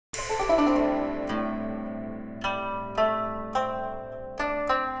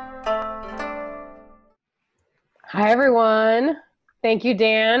Hi, everyone. Thank you,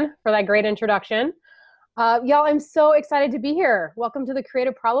 Dan, for that great introduction. Y'all, I'm so excited to be here. Welcome to the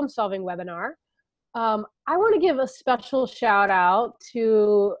Creative Problem Solving webinar. I want to give a special shout out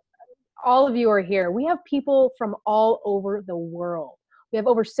to all of you who are here. We have people from all over the world. We have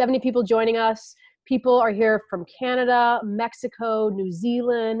over 70 people joining us. People are here from Canada, Mexico, New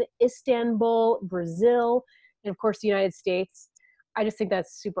Zealand, Istanbul, Brazil, and of course, the United States. I just think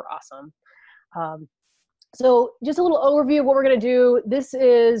that's super awesome. So just a little overview of what we're going to do. This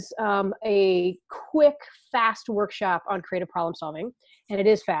is a quick, fast workshop on creative problem solving, and it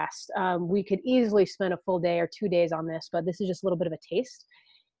is fast. We could easily spend a full day or 2 days on this, but this is just a little bit of a taste.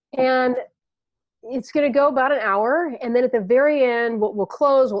 And it's going to go about an hour, and then at the very end, we'll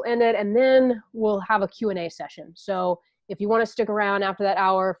close, we'll end it, and then we'll have a Q&A session. So if you want to stick around after that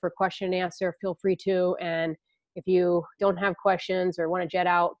hour for question and answer, feel free to. And if you don't have questions or want to jet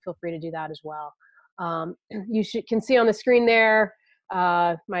out, feel free to do that as well. You can see on the screen there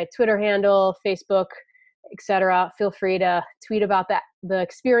my Twitter handle, Facebook, etc. Feel free to tweet about the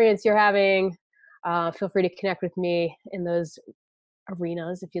experience you're having. Feel free to connect with me in those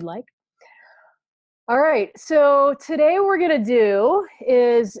arenas if you'd like. All right, so today what we're going to do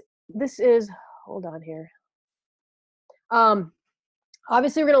is, hold on here.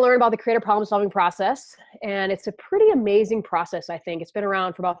 Obviously, we're going to learn about the creative problem-solving process, and it's a pretty amazing process, I think. It's been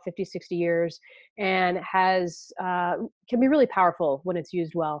around for about 50, 60 years, and can be really powerful when it's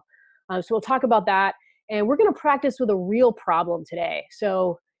used well. So we'll talk about that, and we're going to practice with a real problem today.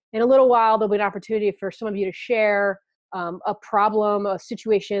 So in a little while, there'll be an opportunity for some of you to share a problem, a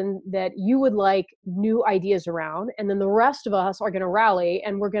situation that you would like new ideas around, and then the rest of us are going to rally,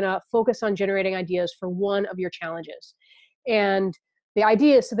 and we're going to focus on generating ideas for one of your challenges. And the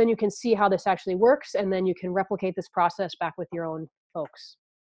idea is so then you can see how this actually works, and then you can replicate this process back with your own folks.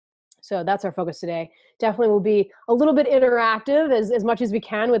 So that's our focus today. Definitely will be a little bit interactive as much as we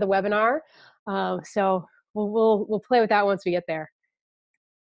can with a webinar. So we'll play with that once we get there.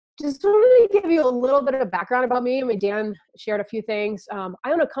 Just wanted to give you a little bit of background about me. I mean, Dan shared a few things.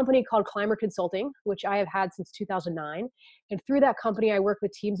 I own a company called Climer Consulting, which I have had since 2009. And through that company, I work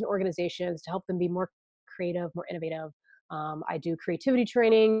with teams and organizations to help them be more creative, more innovative. I do creativity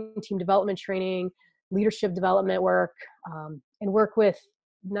training, team development training, leadership development work, and work with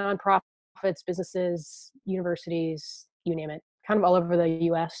nonprofits, businesses, universities, you name it, kind of all over the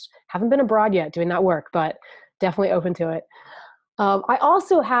US. Haven't been abroad yet doing that work, but definitely open to it. I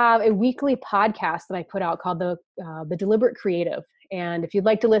also have a weekly podcast that I put out called the Deliberate Creative. And if you'd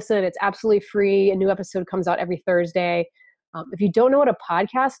like to listen, it's absolutely free. A new episode comes out every Thursday. If you don't know what a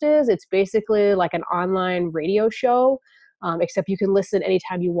podcast is, it's basically like an online radio show, except you can listen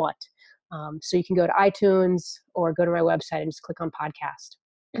anytime you want. So you can go to iTunes or go to my website and just click on podcast.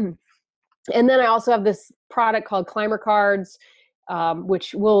 And then I also have this product called Climer cards,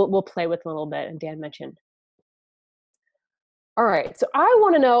 which we'll play with a little bit, and Dan mentioned. All right, so I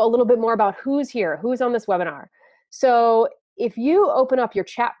want to know a little bit more about who's here, who's on this webinar. So if you open up your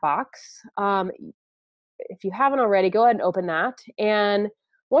chat box, if you haven't already, go ahead and open that. And I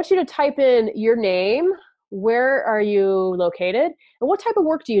want you to type in your name, where are you located, and what type of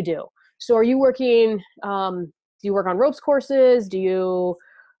work do you do? So are you working, do you work on ropes courses? Do you,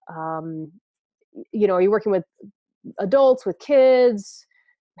 are you working with adults, with kids,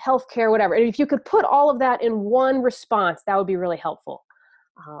 healthcare, whatever? And if you could put all of that in one response, that would be really helpful.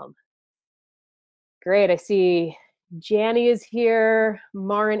 Great, I see Janny is here,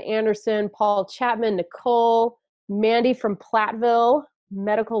 Marin Anderson, Paul Chapman, Nicole, Mandy from Platteville,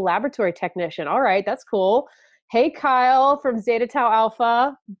 medical laboratory technician. All right, that's cool. Hey, Kyle from Zeta Tau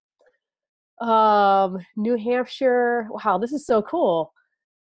Alpha, New Hampshire. Wow, this is so cool.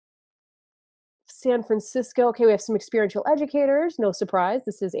 San Francisco. Okay, we have some experiential educators. No surprise,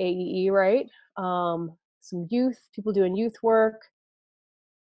 this is AEE, right? Some youth, people doing youth work.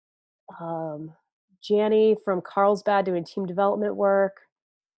 Janny from Carlsbad doing team development work.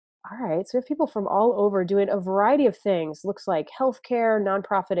 All right, so we have people from all over doing a variety of things. Looks like healthcare,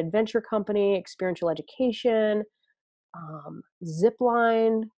 nonprofit adventure company, experiential education,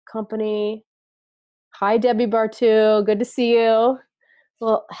 zipline company. Hi, Debbie Bartu, good to see you.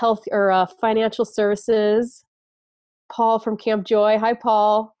 Well, health or financial services. Paul from Camp Joy. Hi,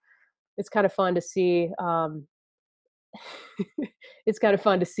 Paul. It's kind of fun to see. It's kind of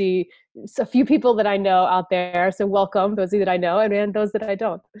fun to see a few people that I know out there. So welcome, those of you that I know, and those that I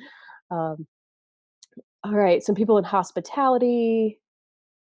don't. All right, some people in hospitality.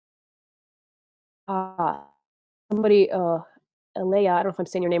 Somebody, Alea, I don't know if I'm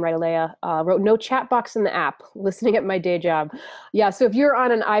saying your name right, Alea, wrote no chat box in the app, listening at my day job. Yeah, so if you're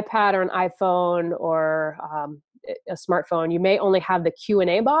on an iPad or an iPhone or a smartphone, you may only have the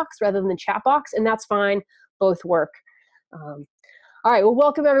Q&A box rather than the chat box, and that's fine. Both work. Um, all right, well,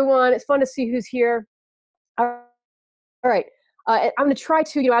 welcome everyone. It's fun to see who's here. All right, I'm going to try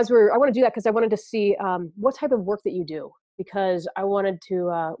to, I want to do that because I wanted to see what type of work that you do, because I wanted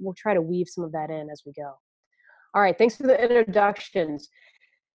to, we'll try to weave some of that in as we go. All right, thanks for the introductions.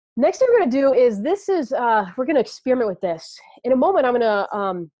 Next thing we're going to do is we're going to experiment with this. In a moment,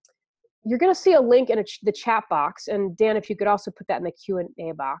 you're going to see a link in the chat box. And Dan, if you could also put that in the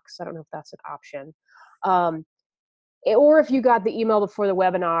Q&A box. I don't know if that's an option. Or if you got the email before the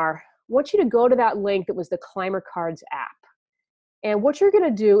webinar, I want you to go to that link that was the Climer Cards app. And what you're going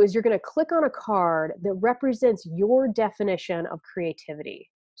to do is you're going to click on a card that represents your definition of creativity.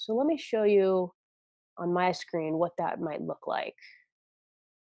 So let me show you on my screen what that might look like.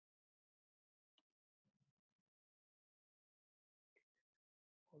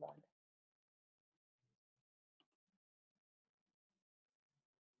 Hold on.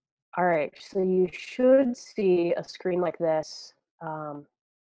 All right, so you should see a screen like this.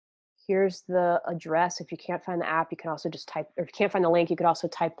 Here's the address. If you can't find the app, you can also just type, or if you can't find the link, you could also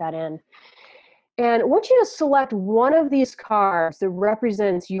type that in. And I want you to select one of these cards that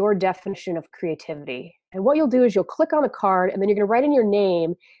represents your definition of creativity. And what you'll do is you'll click on the card, and then you're going to write in your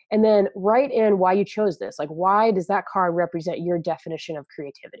name, and then write in why you chose this. Like, why does that card represent your definition of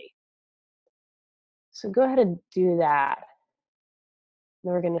creativity? So go ahead and do that.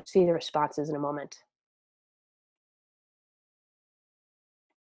 Then we're going to see the responses in a moment.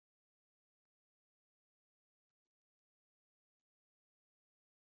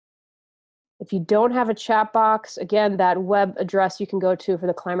 If you don't have a chat box, again, that web address you can go to for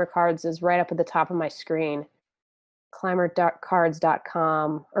the Climer cards is right up at the top of my screen.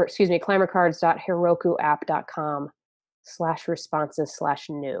 climercards.com, or excuse me,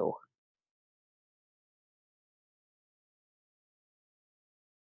 climercards.herokuapp.com/responses/new.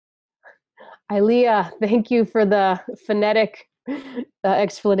 Ilea, thank you for the phonetic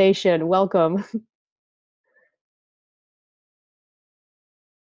explanation. Welcome.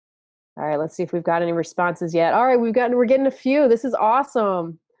 All right, let's see if we've got any responses yet. All right, we're getting a few. This is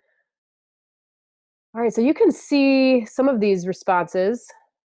awesome. All right, so you can see some of these responses.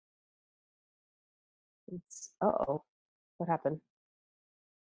 Uh-oh, what happened?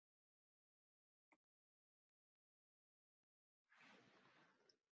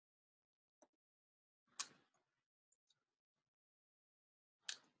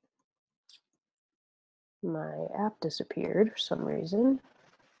 My app disappeared for some reason.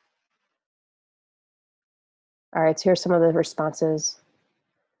 All right, so here's some of the responses.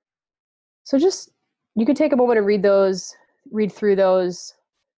 So you can take a moment and read through those.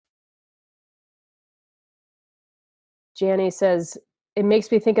 Janny says, it makes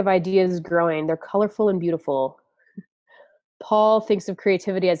me think of ideas growing. They're colorful and beautiful. Paul thinks of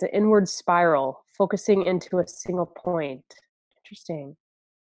creativity as an inward spiral, focusing into a single point. Interesting.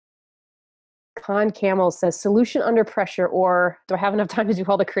 Con Camel says, solution under pressure, or do I have enough time to do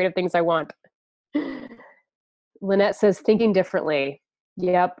all the creative things I want? Lynette says, thinking differently.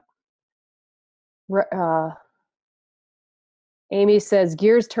 Yep. Amy says,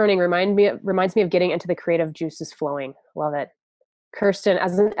 gears turning reminds me of getting into the creative juices flowing. Love it. Kirsten,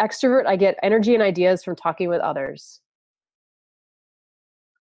 as an extrovert, I get energy and ideas from talking with others.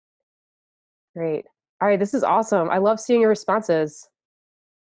 Great. All right, this is awesome. I love seeing your responses.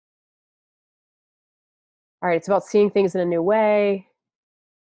 All right, it's about seeing things in a new way.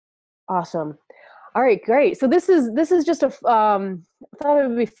 Awesome. All right, great. So this is just I thought it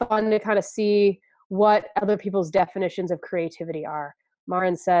would be fun to kind of see what other people's definitions of creativity are.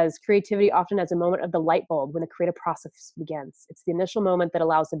 Marin says, creativity often has a moment of the light bulb when the creative process begins. It's the initial moment that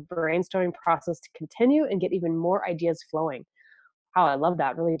allows the brainstorming process to continue and get even more ideas flowing. Wow, I love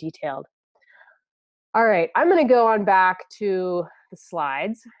that, really detailed. All right, I'm gonna go on back to the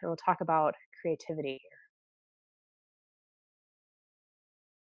slides and we'll talk about creativity here.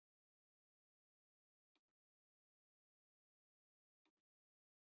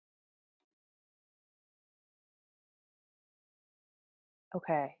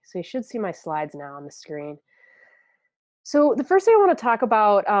 Okay, so you should see my slides now on the screen. So the first thing I want to talk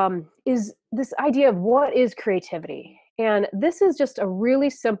about is this idea of what is creativity. And this is just a really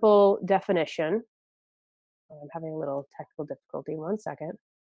simple definition. I'm having a little technical difficulty, 1 second.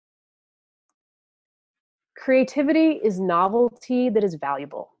 Creativity is novelty that is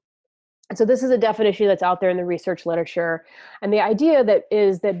valuable. And so this is a definition that's out there in the research literature. And the idea that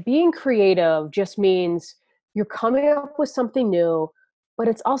is that being creative just means you're coming up with something new, but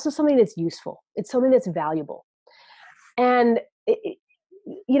it's also something that's useful. It's something that's valuable. And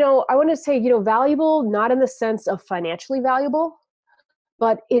I want to say, valuable, not in the sense of financially valuable,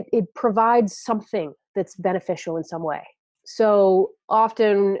 but it provides something that's beneficial in some way. So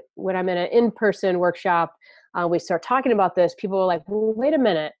often when I'm in an in-person workshop, we start talking about this, people are like, well, wait a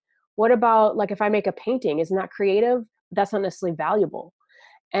minute. What about like if I make a painting, isn't that creative? That's not necessarily valuable.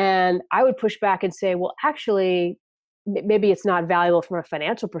 And I would push back and say, well, actually, maybe it's not valuable from a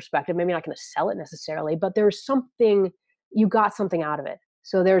financial perspective. Maybe you're not going to sell it necessarily, but there's something, you got something out of it.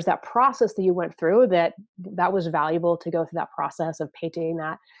 So there's that process that you went through that was valuable to go through that process of painting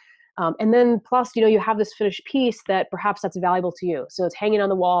that. And then plus, you have this finished piece that perhaps that's valuable to you. So it's hanging on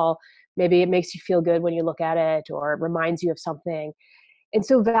the wall. Maybe it makes you feel good when you look at it, or it reminds you of something. And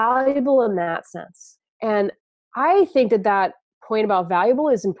so valuable in that sense. And I think that point about valuable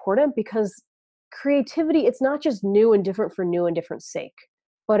is important because creativity, it's not just new and different for new and different sake,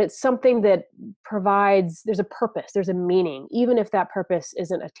 but it's something that provides, there's a purpose, there's a meaning, even if that purpose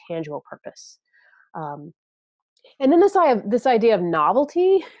isn't a tangible purpose. Um, and then this idea of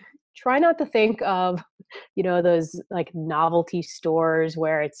novelty, try not to think of, those like novelty stores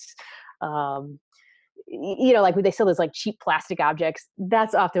where it's, like when they sell those like cheap plastic objects.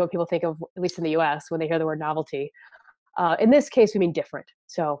 That's often what people think of, at least in the US, when they hear the word novelty. In this case, we mean different.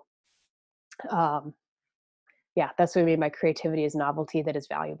 So, um, yeah, that's what I mean by creativity is novelty that is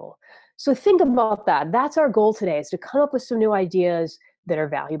valuable. So think about that. That's our goal today, is to come up with some new ideas that are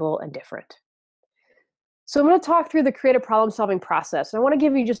valuable and different. So I'm going to talk through the creative problem-solving process. And I want to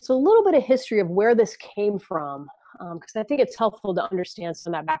give you just a little bit of history of where this came from, because I think it's helpful to understand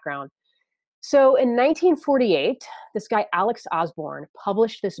some of that background. So in 1948, this guy, Alex Osborne,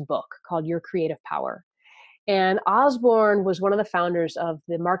 published this book called Your Creative Power. And Osborne was one of the founders of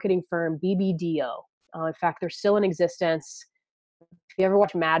the marketing firm BBDO. In fact, they're still in existence. If you ever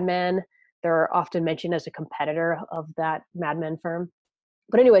watch Mad Men, they're often mentioned as a competitor of that Mad Men firm.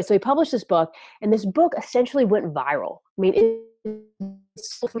 But anyway, so he published this book, and this book essentially went viral. I mean, it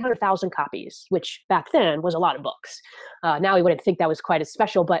sold 300,000 copies, which back then was a lot of books. Now we wouldn't think that was quite as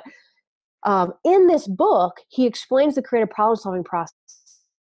special, but in this book, he explains the creative problem-solving process,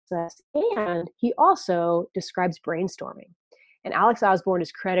 and he also describes brainstorming. And Alex Osborne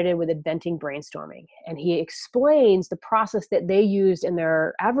is credited with inventing brainstorming. And he explains the process that they used in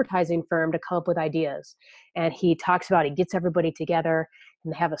their advertising firm to come up with ideas. And he talks about, he gets everybody together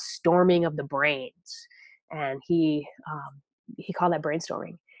and they have a storming of the brains. And he called that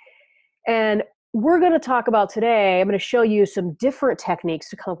brainstorming. And we're going to talk about today, I'm going to show you some different techniques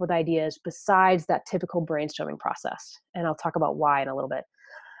to come up with ideas besides that typical brainstorming process. And I'll talk about why in a little bit.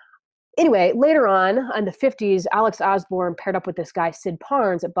 Anyway, later on in the 50s, Alex Osborne paired up with this guy, Sid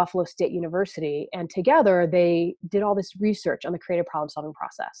Parnes, at Buffalo State University. And together they did all this research on the creative problem-solving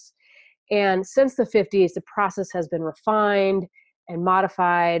process. And since the 50s, the process has been refined and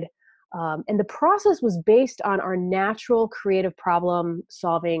modified. And the process was based on our natural creative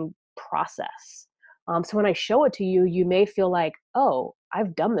problem-solving process. So when I show it to you, you may feel like, oh,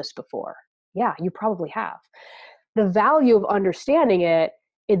 I've done this before. Yeah, you probably have. The value of understanding it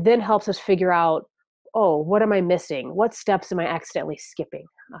then helps us figure out, oh, what am I missing? What steps am I accidentally skipping?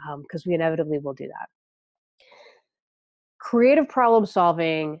 Because we inevitably will do that. Creative problem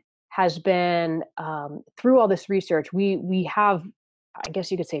solving has been, through all this research, we have, I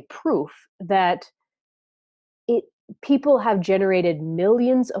guess you could say, proof that people have generated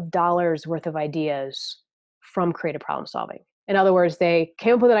millions of dollars worth of ideas from creative problem solving. In other words, they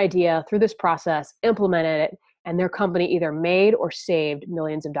came up with an idea through this process, implemented it, and their company either made or saved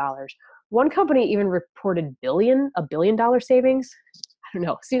millions of dollars. One company even reported a billion dollar savings. I don't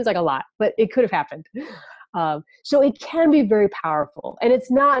know, seems like a lot, but it could have happened. So it can be very powerful. And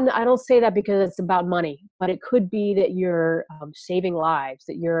it's not, I don't say that because it's about money, but it could be that you're saving lives,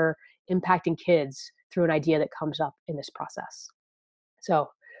 that you're impacting kids through an idea that comes up in this process. So,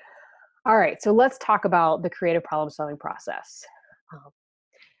 all right, so let's talk about the creative problem solving process.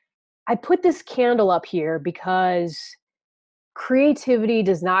 I put this candle up here because creativity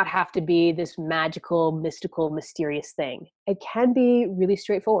does not have to be this magical, mystical, mysterious thing. It can be really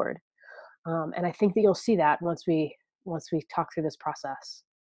straightforward. And I think that you'll see that once we talk through this process.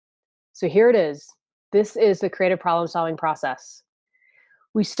 So here it is. This is the creative problem solving process.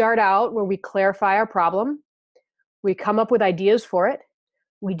 We start out where we clarify our problem. We come up with ideas for it.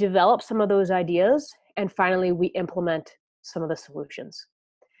 We develop some of those ideas. And finally, we implement some of the solutions.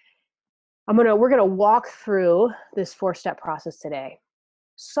 We're gonna walk through this 4-step process today.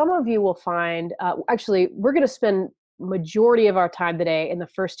 Some of you will find, actually, we're gonna spend majority of our time today in the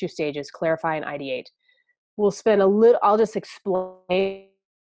first 2 stages, clarify and ideate. We'll spend I'll just explain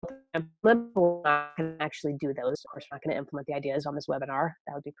implement, but we're not going to actually do those. Of course, we're not going to implement the ideas on this webinar.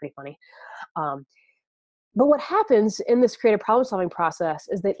 That would be pretty funny. But what happens in this creative problem solving process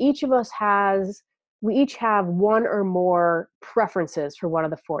is that we each have one or more preferences for one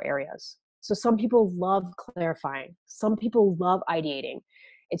of the four areas. So some people love clarifying, some people love ideating,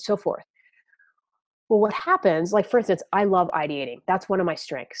 and so forth. Well, what happens, like for instance, I love ideating. That's one of my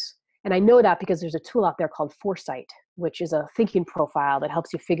strengths. And I know that because there's a tool out there called Foresight, which is a thinking profile that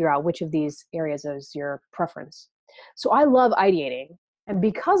helps you figure out which of these areas is your preference. So I love ideating. And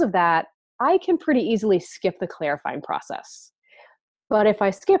because of that, I can pretty easily skip the clarifying process. But if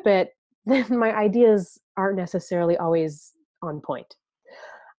I skip it, then my ideas aren't necessarily always on point.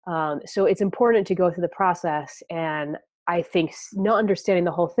 So it's important to go through the process, and I think not understanding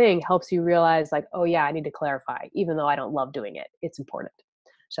the whole thing helps you realize, like, oh yeah, I need to clarify, even though I don't love doing it. It's important.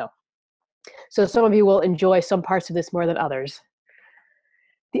 So some of you will enjoy some parts of this more than others.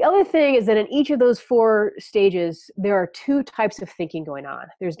 The other thing is that in each of those four stages, there are two types of thinking going on.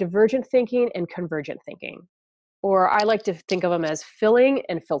 There's divergent thinking and convergent thinking, or I like to think of them as filling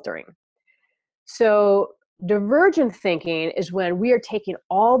and filtering. So divergent thinking is when we are taking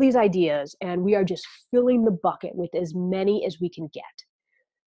all these ideas and we are just filling the bucket with as many as we can get.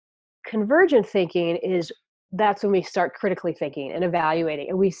 Convergent thinking that's when we start critically thinking and evaluating,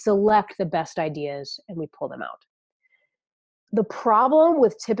 and we select the best ideas and we pull them out. The problem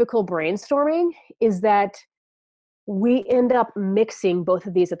with typical brainstorming is that we end up mixing both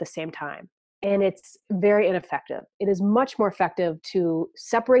of these at the same time, and it's very ineffective. It is much more effective to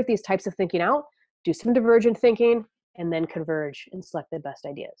separate these types of thinking out, do some divergent thinking, and then converge and select the best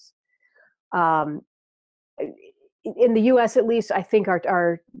ideas. In the US, at least, I think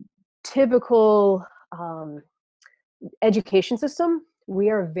our typical education system, we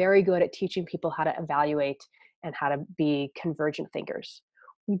are very good at teaching people how to evaluate and how to be convergent thinkers.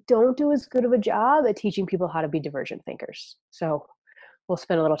 We don't do as good of a job at teaching people how to be divergent thinkers. So we'll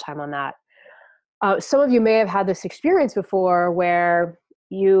spend a little time on that. Some of you may have had this experience before where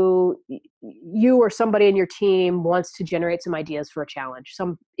you or somebody in your team wants to generate some ideas for a challenge,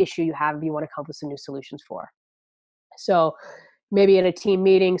 some issue you have you want to come up with some new solutions for. So maybe in a team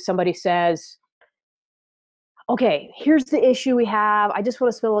meeting, somebody says, okay, here's the issue we have. I just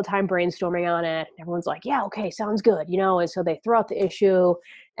want to spend a little time brainstorming on it. Everyone's like, yeah, okay, sounds good. And so they throw out the issue,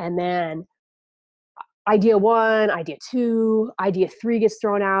 and then idea 1, idea 2, idea 3 gets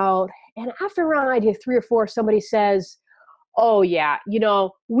thrown out. And after around idea 3 or 4, somebody says, oh yeah,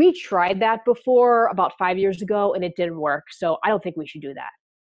 we tried that before about 5 years ago and it didn't work. So I don't think we should do that.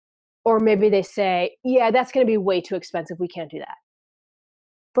 Or maybe they say, yeah, that's going to be way too expensive. We can't do that.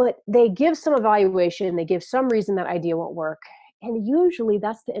 But they give some evaluation, they give some reason that idea won't work. And usually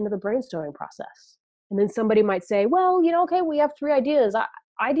that's the end of the brainstorming process. And then somebody might say, well, okay, we have 3 ideas.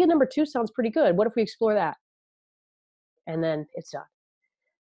 Idea number 2 sounds pretty good. What if we explore that? And then it's done.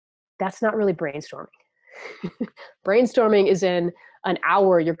 That's not really brainstorming. Brainstorming is in an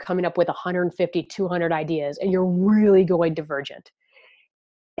hour, you're coming up with 150, 200 ideas, and you're really going divergent.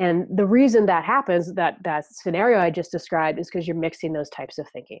 And the reason that happens, that scenario I just described, is because you're mixing those types of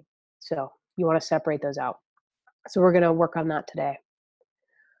thinking. So you want to separate those out. So we're going to work on that today.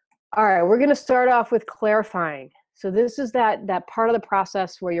 All right, we're going to start off with clarifying. So this is that part of the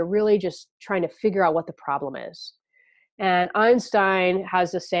process where you're really just trying to figure out what the problem is. And Einstein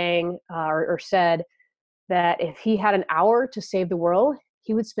has a saying or said that if he had an hour to save the world,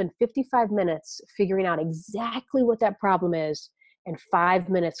 he would spend 55 minutes figuring out exactly what that problem is and 5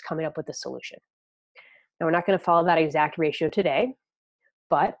 minutes coming up with the solution. Now, we're not going to follow that exact ratio today,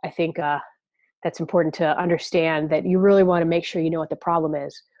 but I think that's important to understand that you really want to make sure you know what the problem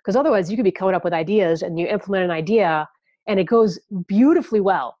is, because otherwise you could be coming up with ideas and you implement an idea and it goes beautifully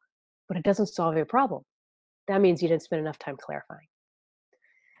well, but it doesn't solve your problem. That means you didn't spend enough time clarifying.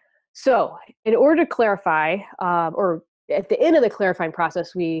 So in order to clarify, or at the end of the clarifying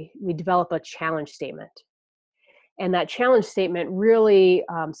process, we develop a challenge statement. And that challenge statement really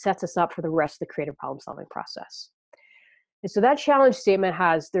sets us up for the rest of the creative problem solving process. And so that challenge statement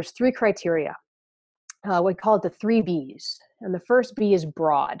there's 3 criteria. We call it the 3 Bs. And the first B is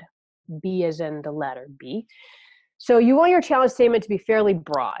broad. B as in the letter B. So you want your challenge statement to be fairly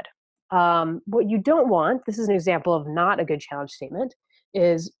broad. What you don't want, this is an example of not a good challenge statement,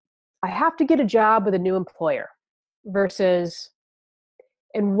 is I have to get a job with a new employer versus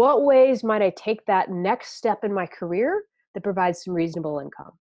in what ways might I take that next step in my career that provides some reasonable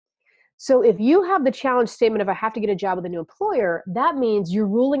income. So if you have the challenge statement of I have to get a job with a new employer, that means you're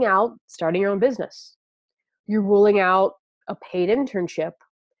ruling out starting your own business. You're ruling out a paid internship.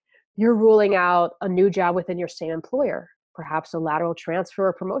 You're ruling out a new job within your same employer. perhaps a lateral transfer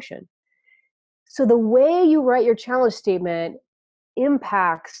or promotion. So the way you write your challenge statement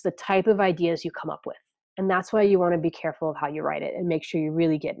impacts the type of ideas you come up with. And that's why you want to be careful of how you write it and make sure you're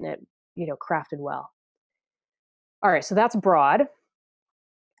really getting it, crafted well. All right, so that's broad.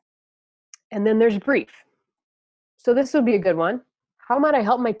 And then there's brief. So this would be a good one. How might I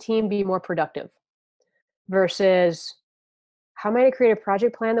help my team be more productive? Versus, how might I create a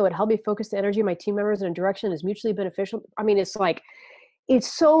project plan that would help me focus the energy of my team members in a direction that is mutually beneficial? I mean, it's like,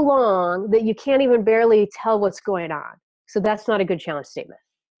 it's so long that you can't even barely tell what's going on. So that's not a good challenge statement.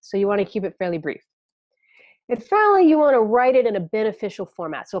 So you want to keep it fairly brief. And finally, you want to write it in a beneficial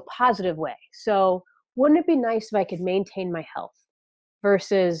format, so a positive way. So wouldn't it be nice if I could maintain my health?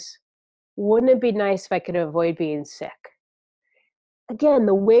 Versus, wouldn't it be nice if I could avoid being sick? Again,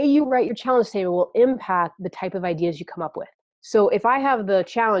 the way you write your challenge statement will impact the type of ideas you come up with. So if I have the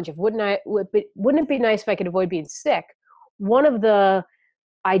challenge of wouldn't it be nice if I could avoid being sick, one of the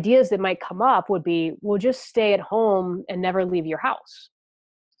ideas that might come up would be, well, just stay at home and never leave your house.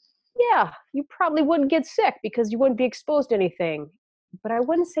 Yeah, you probably wouldn't get sick because you wouldn't be exposed to anything, but I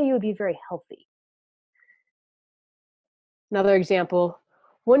wouldn't say you would be very healthy. Another example,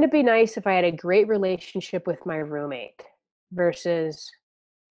 wouldn't it be nice if I had a great relationship with my roommate? Versus,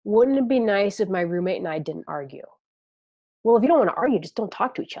 wouldn't it be nice if my roommate and I didn't argue? Well, if you don't want to argue, just don't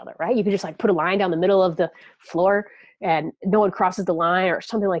talk to each other, right? You could just like put a line down the middle of the floor and no one crosses the line or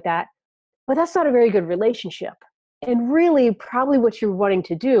something like that. But that's not a very good relationship. And really, probably what you're wanting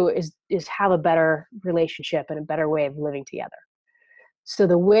to do is have a better relationship and a better way of living together. So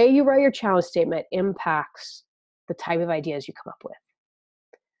the way you write your challenge statement impacts the type of ideas you come up with.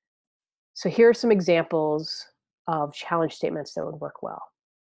 So here are some examples of challenge statements that would work well.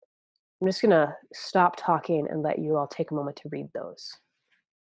 I'm just going to stop talking and let you all take a moment to read those.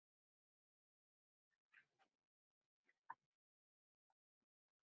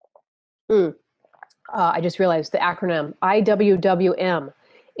 I just realized the acronym IWWM.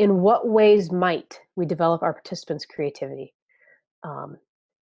 In what ways might we develop our participants' creativity?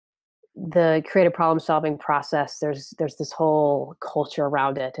 The creative problem-solving process, there's this whole culture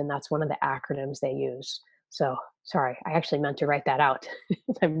around it, and that's one of the acronyms they use. So, sorry, I actually meant to write that out.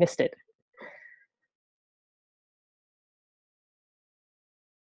 I missed it.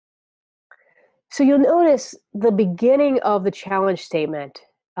 So you'll notice the beginning of the challenge statement,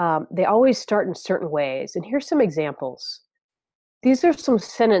 they always start in certain ways. And here's some examples. These are some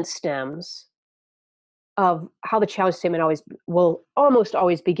sentence stems of how the challenge statement will almost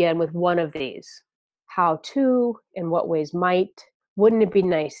always begin with one of these. How to, in what ways might, wouldn't it be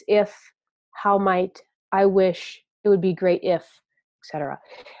nice if, how might, I wish, it would be great if, etc.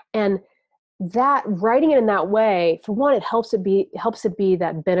 And that writing it in that way, for one, it helps it be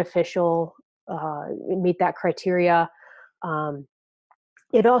that beneficial, meet that criteria.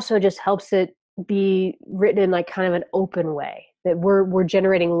 It also just helps it be written in like kind of an open way, that we're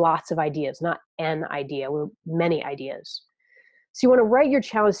generating lots of ideas, not an idea, we're many ideas. So you want to write your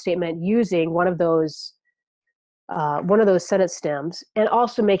challenge statement using one of those sentence stems, and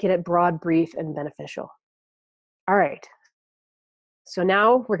also making it broad, brief, and beneficial. All right. So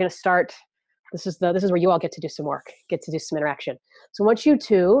now we're going to start. This is where you all get to do some work, get to do some interaction. So I want you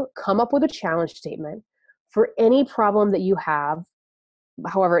to come up with a challenge statement for any problem that you have.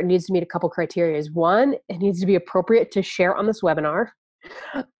 However, it needs to meet a couple criteria. One, it needs to be appropriate to share on this webinar.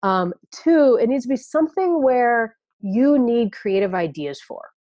 Two, it needs to be something where you need creative ideas for.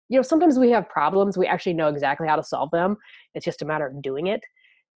 Sometimes we have problems, we actually know exactly how to solve them. It's just a matter of doing it.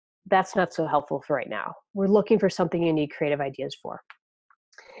 That's not so helpful for right now. We're looking for something you need creative ideas for.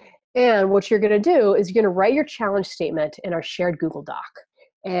 And what you're going to do is you're going to write your challenge statement in our shared Google Doc.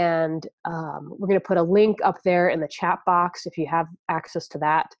 And we're going to put a link up there in the chat box if you have access to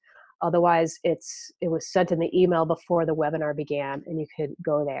that. Otherwise, it was sent in the email before the webinar began, and you could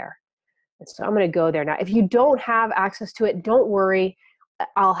go there. And so I'm going to go there now. If you don't have access to it, don't worry.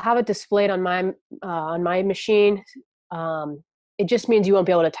 I'll have it displayed on my machine. It just means you won't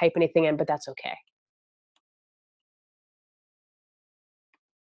be able to type anything in, but that's okay.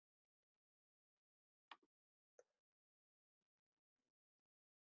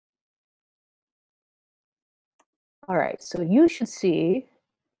 All right, so you should see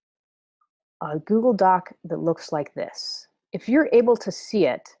a Google Doc that looks like this. If you're able to see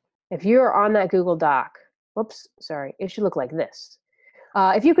it, if you're on that Google Doc, whoops, sorry, it should look like this.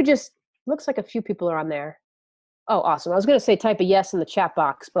 If you could just, looks like a few people are on there. Oh, awesome. I was going to say type a yes in the chat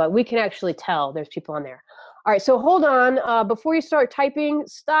box, but we can actually tell there's people on there. All right, so hold on. Before you start typing,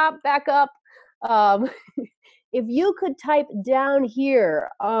 stop, back up. If you could type down here,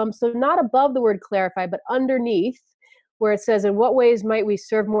 so not above the word clarify, but underneath, where it says, in what ways might we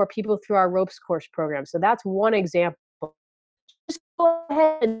serve more people through our ropes course program? So that's one example. Just go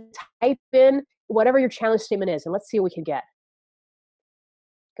ahead and type in whatever your challenge statement is, and let's see what we can get.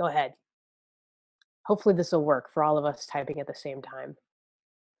 Go ahead. Hopefully this will work for all of us typing at the same time.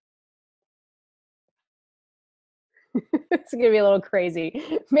 It's gonna be a little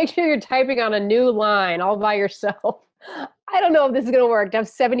crazy. Make sure you're typing on a new line all by yourself. I don't know if this is gonna work to have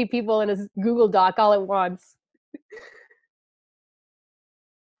 70 people in a Google Doc all at once.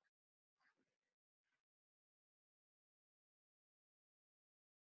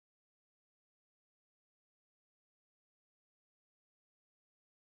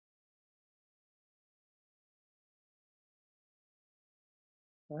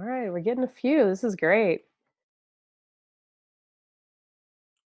 All right, we're getting a few. This is great.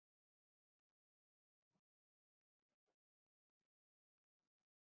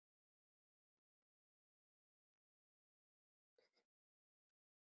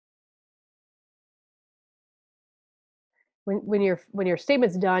 When your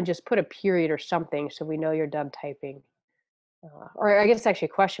statement's done, just put a period or something so we know you're done typing. Or I guess actually a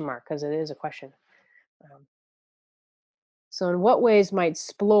question mark because it is a question. Um, so in what ways might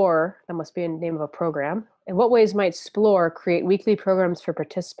Splore, that must be a name of a program, in what ways might Splore create weekly programs for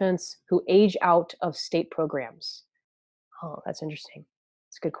participants who age out of state programs? Oh, that's interesting.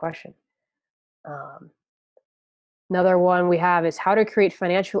 It's a good question. Um, Another one we have is how to create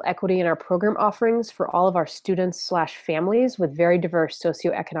financial equity in our program offerings for all of our students slash families with very diverse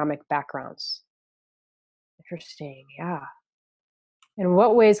socioeconomic backgrounds. Interesting. Yeah. In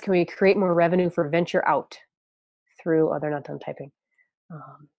what ways can we create more revenue for venture out through, oh, they're not done typing.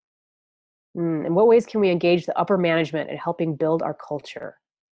 Um, in what ways can we engage the upper management in helping build our culture?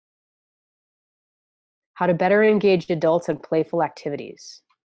 How to better engage adults in playful activities.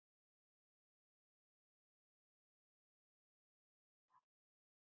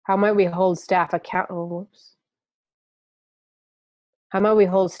 How might we hold staff How might we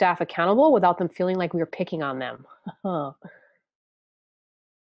hold staff accountable without them feeling like we were picking on them?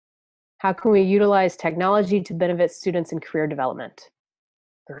 How can we utilize technology to benefit students in career development?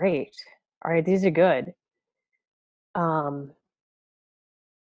 Great. All right, these are good. Um,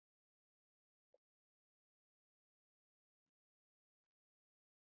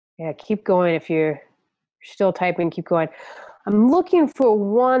 yeah, keep going. If you're still typing, keep going. I'm looking for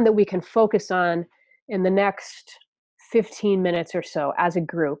one that we can focus on in the next 15 minutes or so as a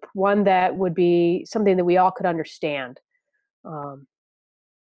group, one that would be something that we all could understand. Um,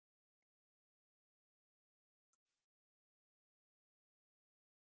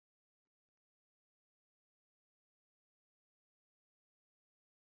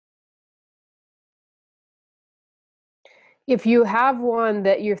 if you have one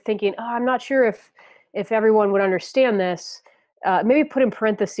that you're thinking, oh, I'm not sure if everyone would understand this, maybe put in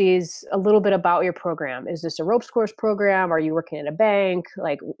parentheses a little bit about your program. Is this a ropes course program? Are you working at a bank?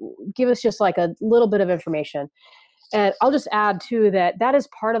 Like, give us just like a little bit of information. And I'll just add too that that is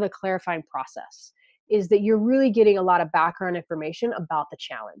part of the clarifying process, is that you're really getting a lot of background information about the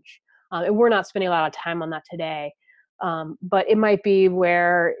challenge. And we're not spending a lot of time on that today. But it might be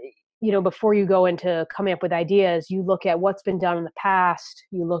where, before you go into coming up with ideas, you look at what's been done in the past,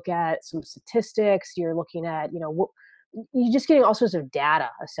 you look at some statistics, you're looking at, you're just getting all sorts of data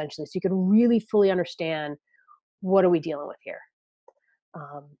essentially. So you can really fully understand what are we dealing with here.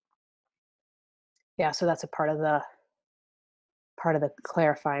 Um, yeah, so that's a part of the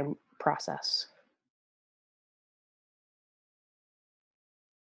clarifying process.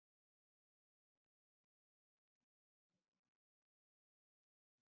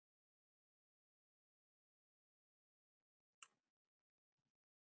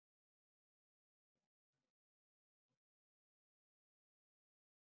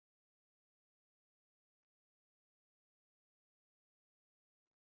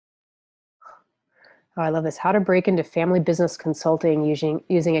 Oh, I love this. How to break into family business consulting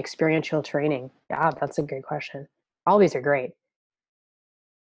using experiential training. Yeah, that's a great question. All these are great.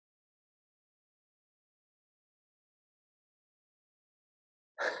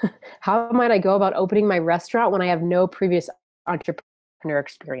 How might I go about opening my restaurant when I have no previous entrepreneur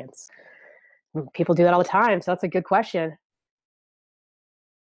experience? People do that all the time, so that's a good question.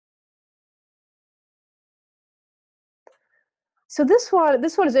 So this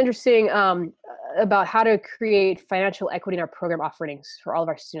one is interesting, about how to create financial equity in our program offerings for all of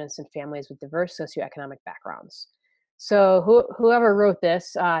our students and families with diverse socioeconomic backgrounds. So whoever wrote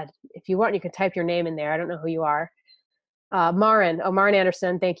this, if you want, you can type your name in there. I don't know who you are. Marin. Oh, Marin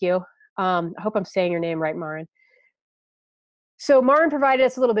Anderson. Thank you. I hope I'm saying your name right, Marin. So Marin provided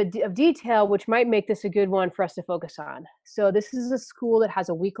us a little bit of detail, which might make this a good one for us to focus on. So this is a school that has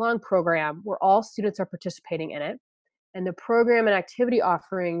a week-long program where all students are participating in it. And the program and activity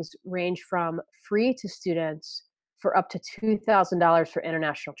offerings range from free to students for up to $2,000 for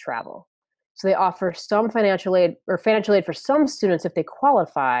international travel. So they offer some financial aid for some students if they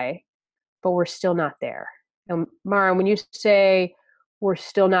qualify, but we're still not there. And Mara, when you say we're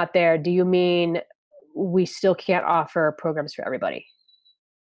still not there, do you mean we still can't offer programs for everybody?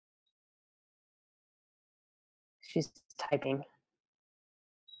 She's typing.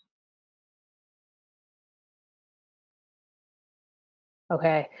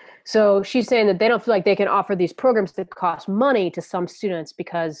 Okay. So she's saying that they don't feel like they can offer these programs that cost money to some students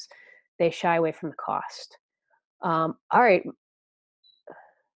because they shy away from the cost. All right.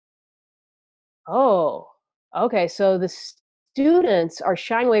 Oh, okay. So the students are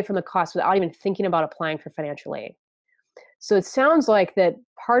shying away from the cost without even thinking about applying for financial aid. So it sounds like that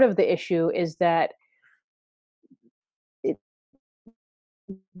part of the issue is that it,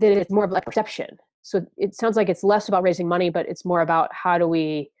 that it's more of like perception. So it sounds like it's less about raising money, but it's more about how do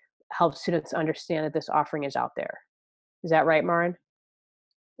we help students understand that this offering is out there. Is that right, Marin?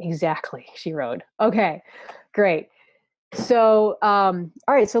 Exactly, she wrote. Okay, great. So, all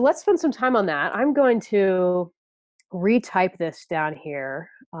right, so let's spend some time on that. I'm going to retype this down here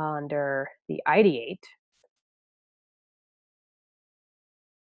under the ideate.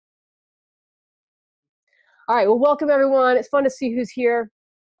 All right, well, welcome everyone. It's fun to see who's here.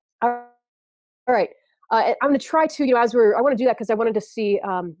 All right, I'm going to try to, I want to do that because I wanted to see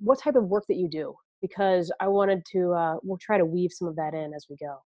what type of work that you do, because I wanted to, we'll try to weave some of that in as we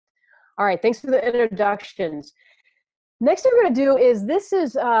go. All right, thanks for the introductions. Next thing we're going to do is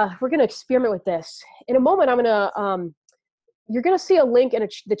we're going to experiment with this. In a moment, you're going to see a link in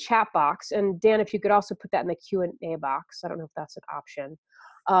the chat box. And Dan, if you could also put that in the Q&A box. I don't know if that's an option.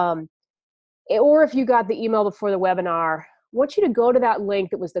 Or if you got the email before the webinar, I want you to go to that link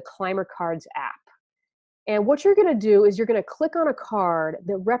that was the Climer Cards app. And what you're going to do is you're going to click on a card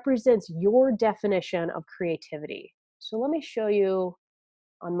that represents your definition of creativity. So let me show you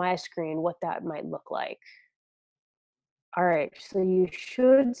on my screen what that might look like. All right, so you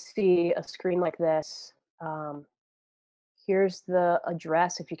should see a screen like this. Here's the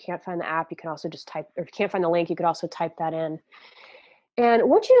address. If you can't find the app, you can also just type, or if you can't find the link, you could also type that in. And I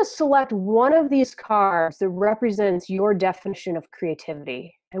want you to select one of these cards that represents your definition of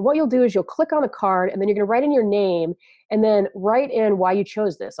creativity. And what you'll do is you'll click on the card, and then you're going to write in your name, and then write in why you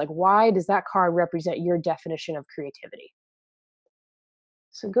chose this. Like, why does that card represent your definition of creativity?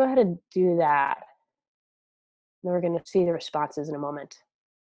 So go ahead and do that. Then we're going to see the responses in a moment.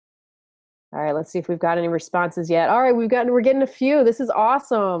 All right, let's see if we've got any responses yet. All right, we're getting a few. This is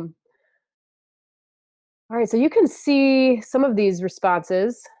awesome. All right, so you can see some of these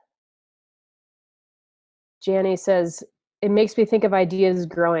responses. Janny says, it makes me think of ideas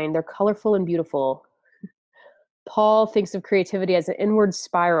growing. They're colorful and beautiful. Paul thinks of creativity as an inward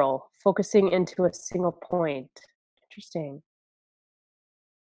spiral, focusing into a single point. Interesting.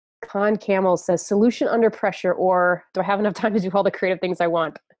 Con Camel says, solution under pressure, or do I have enough time to do all the creative things I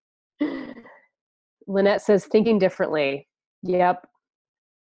want? Lynette says, thinking differently. Yep.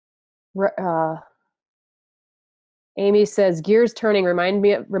 Amy says, gears turning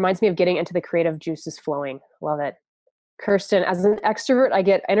reminds me of getting into the creative juices flowing. Love it. Kirsten, as an extrovert, I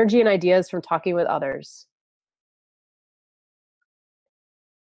get energy and ideas from talking with others.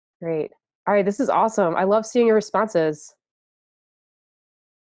 Great. All right, this is awesome. I love seeing your responses.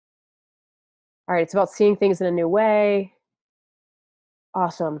 All right, it's about seeing things in a new way.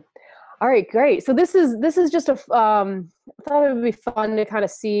 Awesome. All right, great. So this is just I thought it would be fun to kind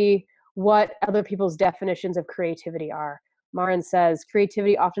of see what other people's definitions of creativity are. Marin says,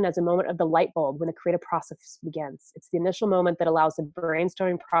 creativity often has a moment of the light bulb when the creative process begins. It's the initial moment that allows the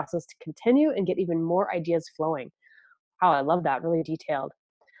brainstorming process to continue and get even more ideas flowing. Wow, I love that, really detailed.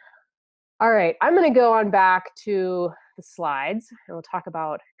 All right, I'm gonna go on back to the slides and we'll talk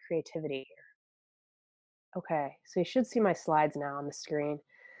about creativity here. Okay, so you should see my slides now on the screen.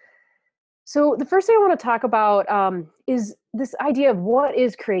 So the first thing I want to talk about is this idea of what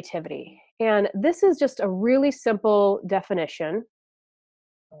is creativity. And this is just a really simple definition.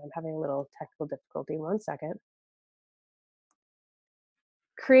 I'm having a little technical difficulty. 1 second.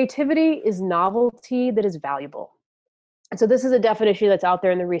 Creativity is novelty that is valuable. And so this is a definition that's out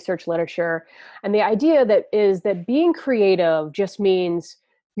there in the research literature. And the idea that is that being creative just means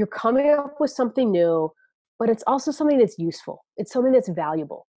you're coming up with something new, but it's also something that's useful. It's something that's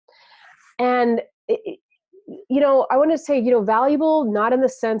valuable. And, I want to say, valuable, not in the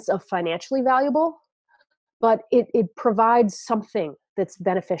sense of financially valuable, but it provides something that's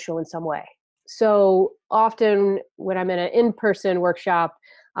beneficial in some way. So often when I'm in an in-person workshop,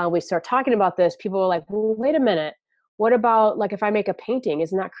 we start talking about this, people are like, well, wait a minute. What about like if I make a painting,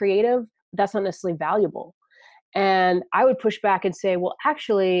 isn't that creative? That's not necessarily valuable. And I would push back and say, well,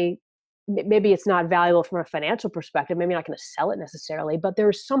 actually, maybe it's not valuable from a financial perspective. Maybe you're not going to sell it necessarily, but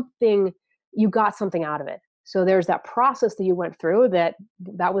there's something, you got something out of it. So there's that process that you went through that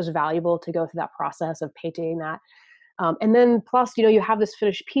was valuable to go through that process of painting that. And then plus, you have this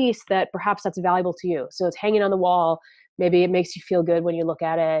finished piece that perhaps that's valuable to you. So it's hanging on the wall. Maybe it makes you feel good when you look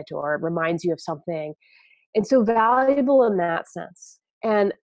at it, or it reminds you of something. And so valuable in that sense.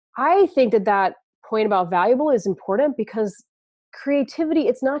 And I think that point about valuable is important because creativity,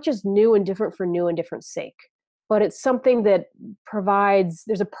 it's not just new and different for new and different sake, but it's something that provides,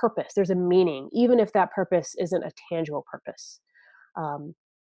 there's a purpose, there's a meaning, even if that purpose isn't a tangible purpose. Um,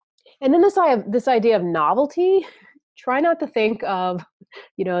 and then this idea of novelty, try not to think of,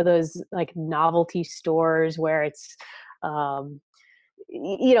 those like novelty stores where it's, um,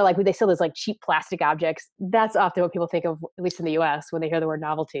 like when they sell those like cheap plastic objects. That's often what people think of, at least in the US, when they hear the word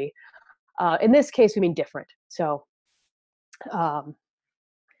novelty. In this case, we mean different. So, um,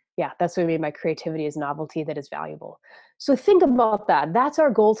 yeah, that's what I mean by creativity is novelty that is valuable. So think about that. That's our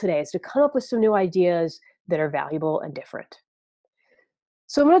goal today, is to come up with some new ideas that are valuable and different.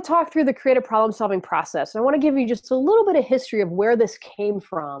 So I'm going to talk through the creative problem solving process. And I want to give you just a little bit of history of where this came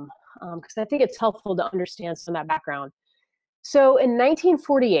from, because I think it's helpful to understand some of that background. So in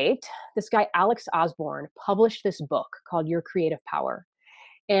 1948, this guy, Alex Osborne, published this book called Your Creative Power.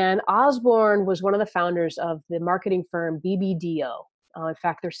 And Osborne was one of the founders of the marketing firm BBDO. In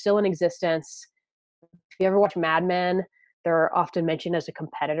fact, they're still in existence. If you ever watch Mad Men, they're often mentioned as a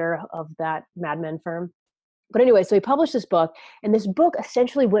competitor of that Mad Men firm. But anyway, so he published this book, and this book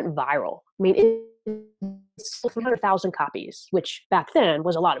essentially went viral. I mean, it sold 300,000 copies, which back then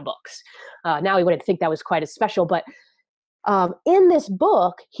was a lot of books. Now we wouldn't think that was quite as special, but in this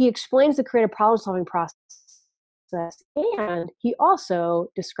book, he explains the creative problem solving process, and he also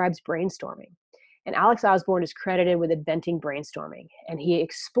describes brainstorming. And Alex Osborne is credited with inventing brainstorming. And he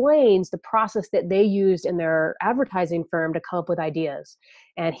explains the process that they used in their advertising firm to come up with ideas.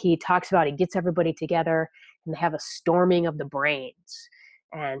 And he talks about, he gets everybody together and they have a storming of the brains.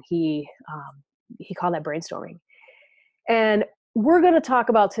 And he called that brainstorming. And we're going to talk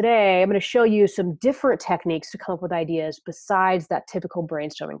about today, I'm going to show you some different techniques to come up with ideas besides that typical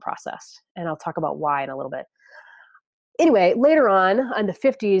brainstorming process. And I'll talk about why in a little bit. Anyway, later on in the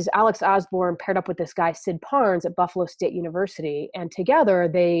 50s, Alex Osborne paired up with this guy, Sid Parnes, at Buffalo State University. And together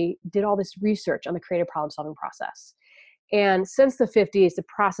they did all this research on the creative problem solving process. And since the 50s, the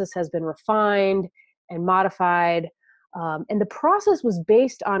process has been refined and modified. And the process was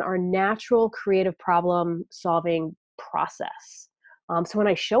based on our natural creative problem solving process. So when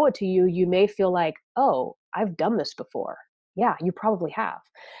I show it to you, you may feel like, oh, I've done this before. Yeah, you probably have.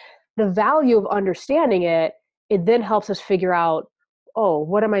 The value of understanding it then helps us figure out, oh,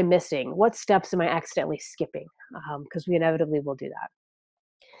 what am I missing? What steps am I accidentally skipping? Because we inevitably will do that.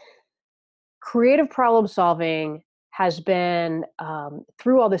 Creative problem solving has been,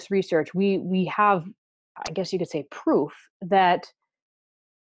 through all this research, we have, I guess you could say, proof that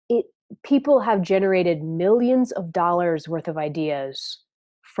people have generated millions of dollars worth of ideas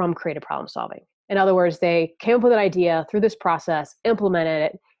from creative problem solving. In other words, they came up with an idea through this process,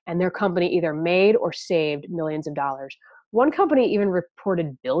 implemented it, and their company either made or saved millions of dollars. One company even reported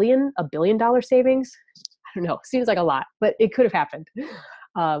a billion dollar savings. I don't know, seems like a lot, but it could have happened.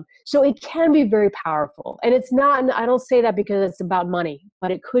 So it can be very powerful. And it's not, I don't say that because it's about money,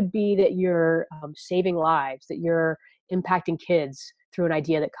 but it could be that you're saving lives, that you're impacting kids through an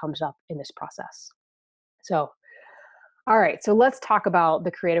idea that comes up in this process. So, all right, so let's talk about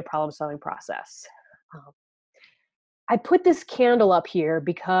the creative problem solving process. I put this candle up here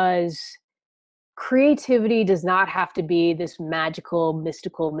because creativity does not have to be this magical,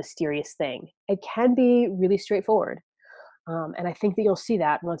 mystical, mysterious thing. It can be really straightforward. And I think that you'll see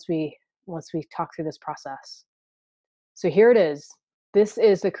that once we talk through this process. So here it is. This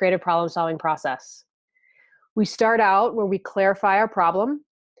is the creative problem solving process. We start out where we clarify our problem.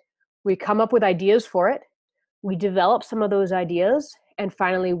 We come up with ideas for it. We develop some of those ideas. And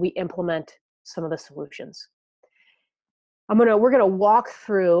finally, we implement some of the solutions. We're gonna walk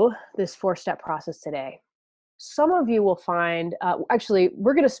through this 4-step process today. Some of you will find, actually,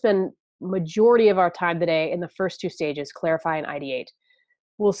 we're gonna spend majority of our time today in the first 2 stages, clarify and ideate.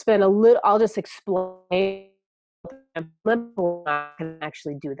 We'll spend I'll just explain, we're not gonna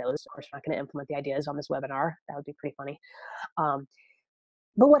actually do those. Of course, we're not gonna implement the ideas on this webinar. That would be pretty funny.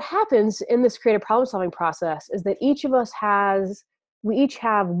 But what happens in this creative problem solving process is that we each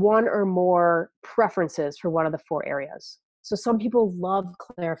have one or more preferences for one of the four areas. So some people love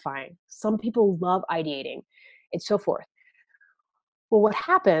clarifying, some people love ideating, and so forth. Well, what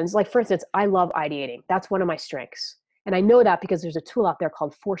happens, like for instance, I love ideating. That's one of my strengths. And I know that because there's a tool out there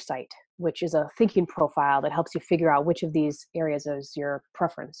called Foresight, which is a thinking profile that helps you figure out which of these areas is your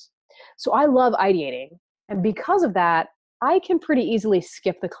preference. So I love ideating. And because of that, I can pretty easily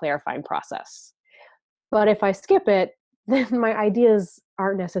skip the clarifying process. But if I skip it, then my ideas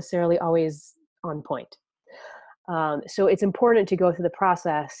aren't necessarily always on point. So it's important to go through the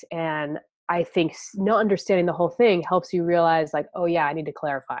process. And I think not understanding the whole thing helps you realize, like, oh yeah, I need to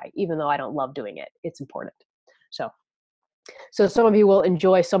clarify, even though I don't love doing it. It's important. So some of you will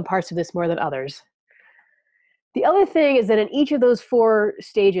enjoy some parts of this more than others. The other thing is that in each of those four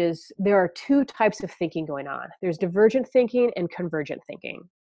stages, there are two types of thinking going on. There's divergent thinking and convergent thinking,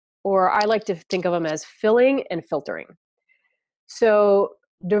 or I like to think of them as filling and filtering. So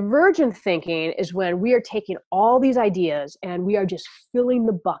divergent thinking is when we are taking all these ideas and we are just filling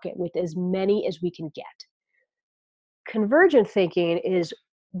the bucket with as many as we can get. Convergent thinking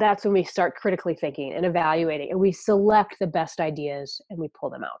that's when we start critically thinking and evaluating, and we select the best ideas and we pull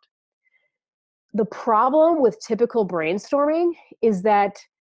them out. The problem with typical brainstorming is that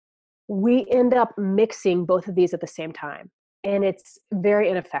we end up mixing both of these at the same time, and it's very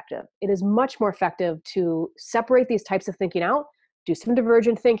ineffective. It is much more effective to separate these types of thinking out, do some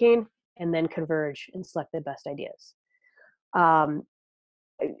divergent thinking, and then converge and select the best ideas.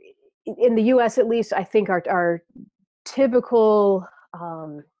 In the US, at least, I think our typical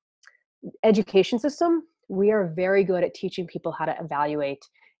education system, we are very good at teaching people how to evaluate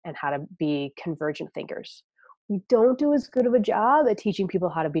and how to be convergent thinkers. We don't do as good of a job at teaching people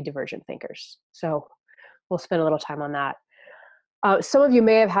how to be divergent thinkers. So we'll spend a little time on that. Some of you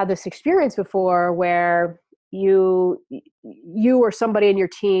may have had this experience before where you or somebody in your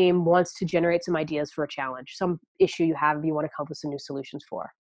team wants to generate some ideas for a challenge, some issue you have, you want to come up with some new solutions for.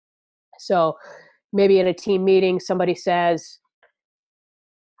 So maybe in a team meeting, somebody says,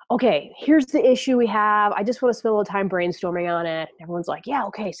 okay, here's the issue we have. I just want to spend a little time brainstorming on it. Everyone's like, yeah,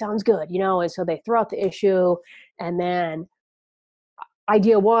 okay, sounds good. And so they throw out the issue, and then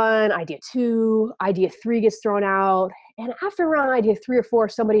idea 1, idea 2, idea 3 gets thrown out. And after around idea 3 or 4,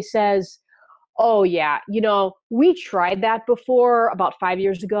 somebody says, oh yeah, we tried that before about 5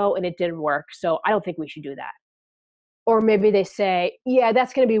 years ago and it didn't work. So I don't think we should do that. Or maybe they say, yeah,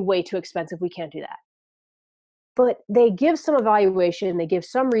 that's going to be way too expensive. We can't do that. But they give some evaluation, they give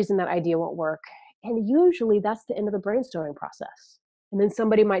some reason that idea won't work. And usually that's the end of the brainstorming process. And then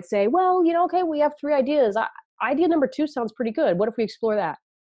somebody might say, well, okay, we have 3 ideas. Idea number 2 sounds pretty good. What if we explore that?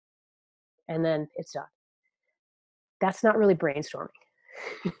 And then it's done. That's not really brainstorming.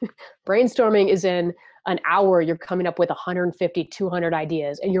 Brainstorming is in an hour, you're coming up with 150, 200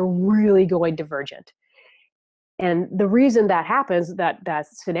 ideas, and you're really going divergent. And the reason that happens, that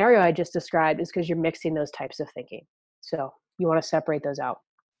scenario I just described, is because you're mixing those types of thinking. So you want to separate those out.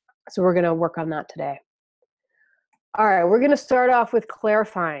 So we're going to work on that today. All right, we're going to start off with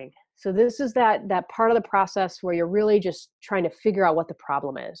clarifying. So this is that part of the process where you're really just trying to figure out what the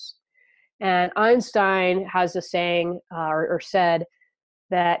problem is. And Einstein has a saying or said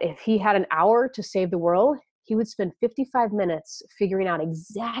that if he had an hour to save the world, he would spend 55 minutes figuring out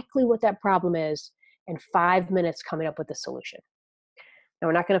exactly what that problem is and 5 minutes coming up with the solution. Now,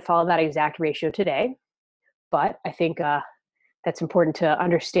 we're not going to follow that exact ratio today, but I think that's important to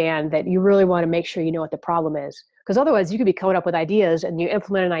understand that you really want to make sure you know what the problem is, because otherwise you could be coming up with ideas and you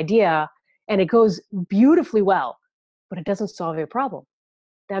implement an idea and it goes beautifully well, but it doesn't solve your problem.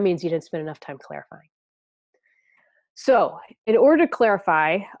 That means you didn't spend enough time clarifying. So in order to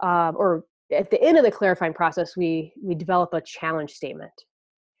clarify, or at the end of the clarifying process, we develop a challenge statement.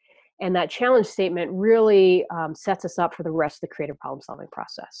 And that challenge statement really sets us up for the rest of the creative problem solving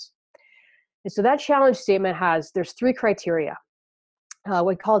process. And so that challenge statement there's 3 criteria.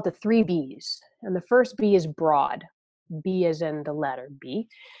 We call it the 3 Bs. And the first B is broad. B as in the letter B.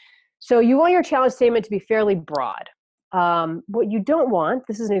 So you want your challenge statement to be fairly broad. What you don't want,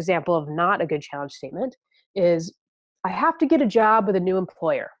 this is an example of not a good challenge statement, is I have to get a job with a new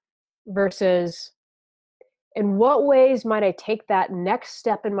employer versus in what ways might I take that next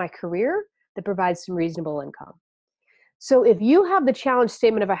step in my career that provides some reasonable income? So if you have the challenge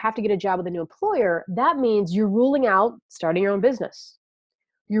statement of I have to get a job with a new employer, that means you're ruling out starting your own business.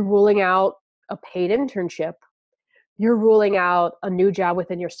 You're ruling out a paid internship. You're ruling out a new job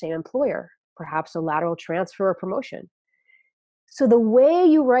within your same employer, perhaps a lateral transfer or promotion. So the way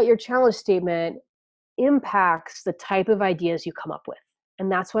you write your challenge statement impacts the type of ideas you come up with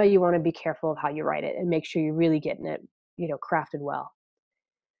And that's why you want to be careful of how you write it and make sure you're really getting it, crafted well.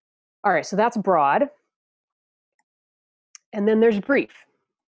 All right, so that's broad. And then there's brief.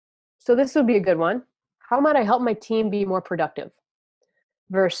 So this would be a good one. How might I help my team be more productive?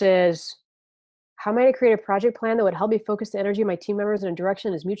 Versus how might I create a project plan that would help me focus the energy of my team members in a direction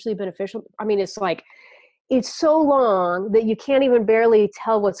that is mutually beneficial? I mean, it's so long that you can't even barely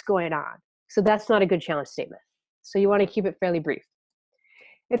tell what's going on. So that's not a good challenge statement. So you want to keep it fairly brief.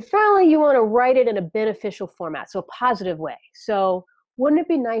 And finally, you want to write it in a beneficial format, so a positive way. So wouldn't it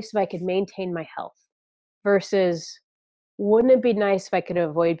be nice if I could maintain my health? Versus wouldn't it be nice if I could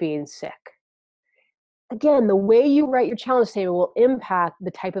avoid being sick? Again, the way you write your challenge statement will impact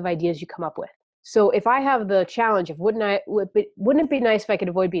the type of ideas you come up with. So if I have the challenge of wouldn't it be nice if I could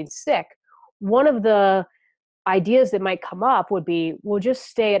avoid being sick? One of the ideas that might come up would be, well, just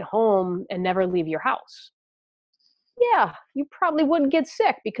stay at home and never leave your house. Yeah, you probably wouldn't get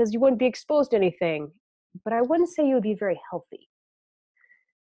sick because you wouldn't be exposed to anything, but I wouldn't say you would be very healthy.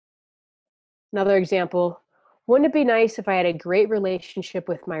 Another example, wouldn't it be nice if I had a great relationship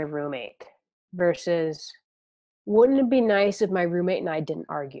with my roommate? Versus, wouldn't it be nice if my roommate and I didn't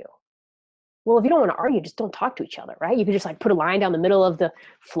argue? Well, if you don't want to argue, just don't talk to each other, right? You can just put a line down the middle of the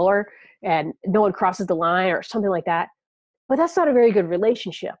floor and no one crosses the line or something like that. But that's not a very good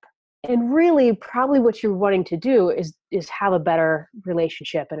relationship. And really, probably what you're wanting to do is have a better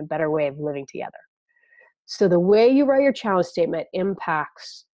relationship and a better way of living together. So the way you write your challenge statement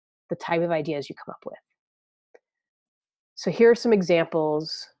impacts the type of ideas you come up with. So here are some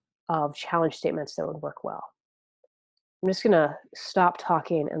examples of challenge statements that would work well. I'm just going to stop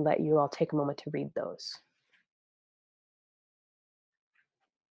talking and let you all take a moment to read those.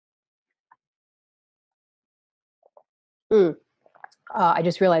 I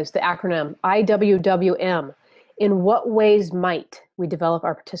just realized the acronym IWWM. In what ways might we develop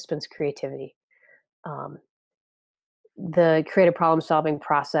our participants' creativity? The creative problem-solving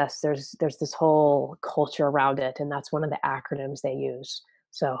process, there's this whole culture around it, and that's one of the acronyms they use.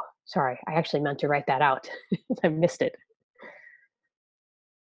 So, sorry, I actually meant to write that out. I missed it.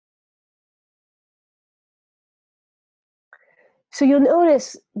 So you'll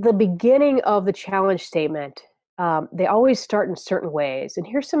notice the beginning of the challenge statement, they always start in certain ways. And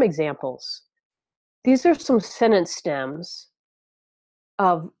here's some examples. These are some sentence stems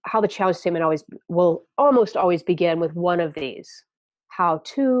of how the challenge statement will almost always begin with one of these. How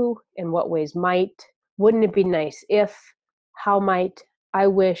to, in what ways might, wouldn't it be nice if, how might, I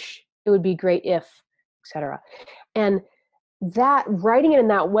wish, it would be great if, etc. And that writing it in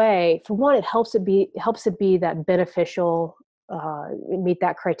that way, for one, it helps it be that beneficial, meet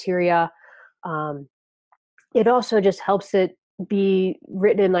that criteria. It also just helps it be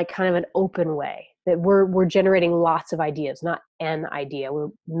written in kind of an open way, that we're generating lots of ideas, not an idea, we're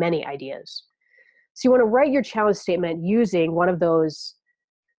many ideas. So you want to write your challenge statement using one of those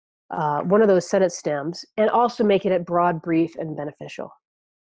sentence stems, and also making it broad, brief, and beneficial.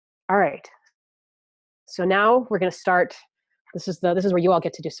 All right. So now we're going to start. This is where you all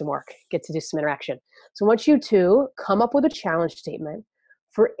get to do some work, get to do some interaction. So I want you to come up with a challenge statement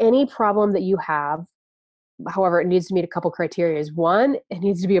for any problem that you have. However, it needs to meet a couple criteria. One, it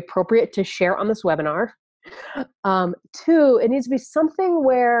needs to be appropriate to share on this webinar. Two, it needs to be something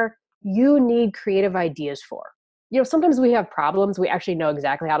where you need creative ideas for. Sometimes we have problems, we actually know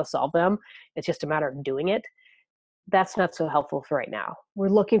exactly how to solve them. It's just a matter of doing it. That's not so helpful for right now. We're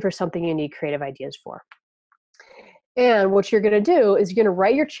looking for something you need creative ideas for. And what you're going to do is you're going to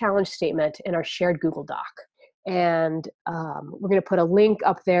write your challenge statement in our shared Google Doc. And we're going to put a link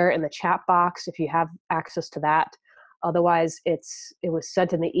up there in the chat box if you have access to that. Otherwise, it was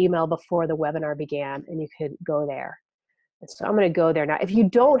sent in the email before the webinar began, and you could go there. And so I'm going to go there now. If you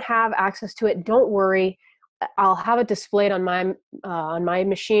don't have access to it, don't worry. I'll have it displayed on my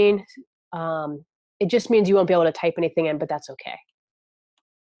machine. It just means you won't be able to type anything in, but that's okay.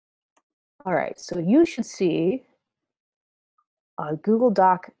 All right, so you should see a Google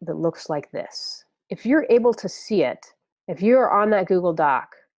Doc that looks like this. If you're able to see it, if you're on that Google Doc,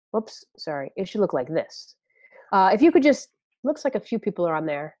 whoops, sorry, it should look like this. If you could just, looks like a few people are on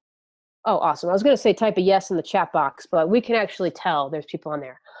there. Oh, awesome. I was going to say type a yes in the chat box, but we can actually tell there's people on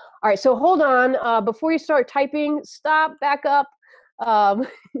there. All right, so hold on. Before you start typing, stop, back up.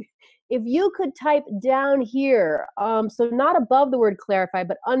 If you could type down here, so not above the word clarify,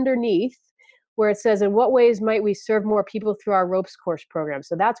 but underneath, where it says, in what ways might we serve more people through our ropes course program?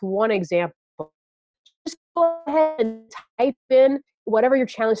 So that's one example. Just go ahead and type in whatever your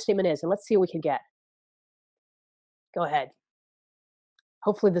challenge statement is, and let's see what we can get. Go ahead.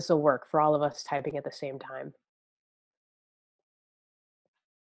 Hopefully this will work for all of us typing at the same time.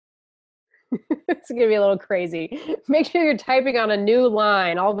 It's gonna be a little crazy. Make sure you're typing on a new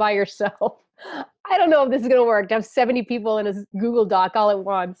line all by yourself. I don't know if this is gonna work to have 70 people in a Google Doc all at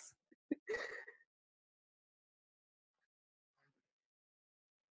once.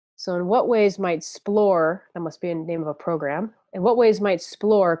 So, in what ways might Splore, that must be a name of a program, in what ways might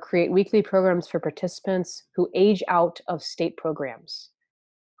Splore create weekly programs for participants who age out of state programs?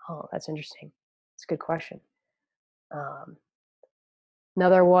 Oh, that's interesting. That's a good question. Um,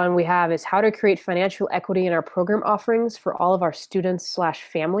 Another one we have is how to create financial equity in our program offerings for all of our students slash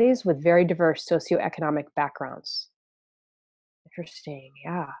families with very diverse socioeconomic backgrounds. Interesting,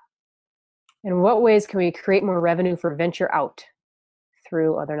 yeah. In what ways can we create more revenue for venture out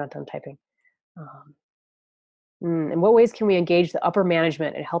through, oh, they're not done typing. Um, in what ways can we engage the upper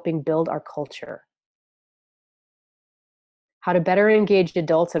management in helping build our culture? How to better engage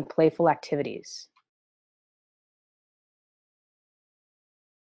adults in playful activities.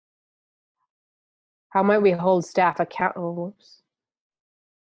 How might we hold staff accountable?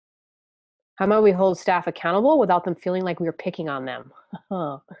 How might we hold staff accountable without them feeling like we are picking on them?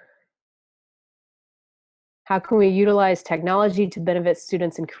 How can we utilize technology to benefit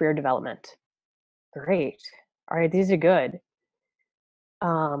students in career development? Great. All right, these are good.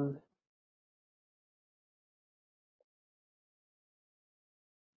 Um,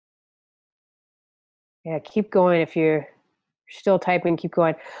 yeah, keep going if you're still typing, keep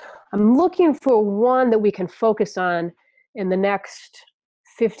going. I'm looking for one that we can focus on in the next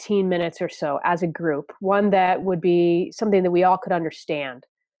 15 minutes or so as a group, one that would be something that we all could understand.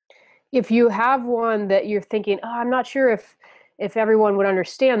 If you have one that you're thinking, oh, I'm not sure if everyone would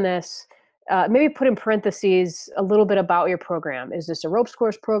understand this, maybe put in parentheses a little bit about your program. Is this a ropes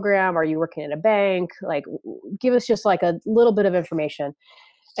course program? Are you working at a bank? Like, give us just like a little bit of information.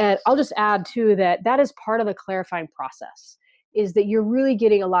 And I'll just add too that that is part of the clarifying process, is that you're really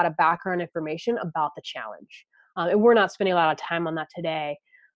getting a lot of background information about the challenge. And we're not spending a lot of time on that today.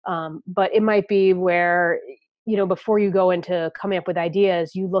 But it might be where, before you go into coming up with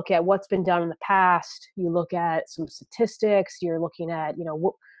ideas, you look at what's been done in the past, you look at some statistics, you're looking at,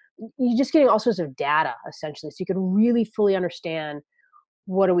 you're just getting all sorts of data essentially. So you can really fully understand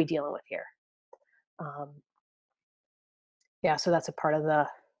what are we dealing with here. Um, yeah, so that's a part of the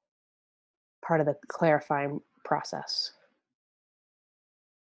clarifying process.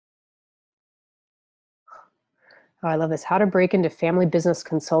 Oh, I love this. How to break into family business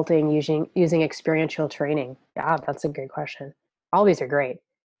consulting using experiential training. Yeah, that's a great question. All these are great.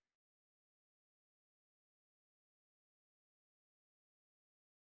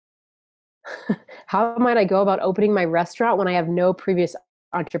 How might I go about opening my restaurant when I have no previous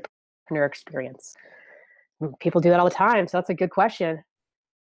entrepreneur experience? People do that all the time, so that's a good question.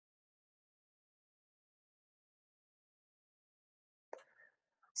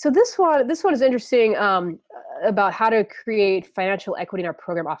 So this one is interesting, about how to create financial equity in our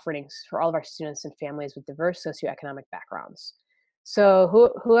program offerings for all of our students and families with diverse socioeconomic backgrounds.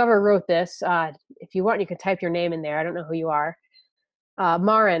 So whoever wrote this, if you want, you can type your name in there. I don't know who you are.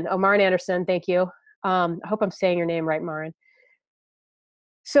 Marin. Oh, Marin Anderson. Thank you. I hope I'm saying your name right, Marin.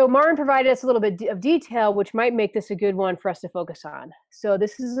 So Marin provided us a little bit of detail, which might make this a good one for us to focus on. So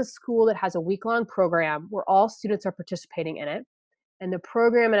this is a school that has a week-long program where all students are participating in it. And the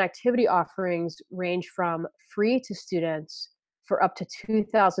program and activity offerings range from free to students for up to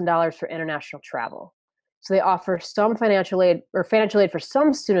 $2,000 for international travel. So they offer some financial aid for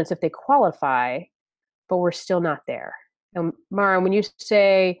some students if they qualify, but we're still not there. And Mara, when you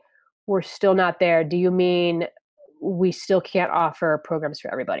say we're still not there, do you mean we still can't offer programs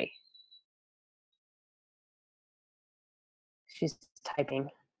for everybody? She's typing.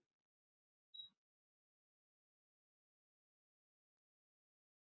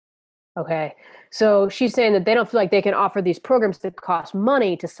 Okay. So she's saying that they don't feel like they can offer these programs that cost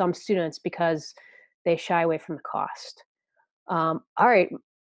money to some students because they shy away from the cost. All right.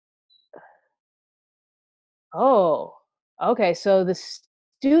 Oh, okay. So the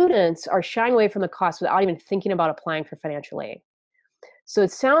students are shying away from the cost without even thinking about applying for financial aid. So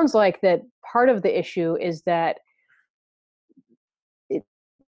it sounds like that part of the issue is it,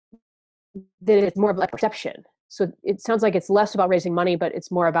 that it's more of like perception. So it sounds like it's less about raising money, but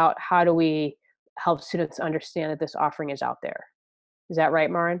it's more about how do we help students understand that this offering is out there. Is that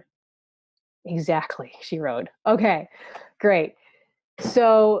right, Marin? Exactly, she wrote. Okay, great.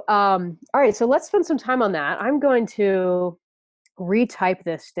 So, all right, so let's spend some time on that. I'm going to retype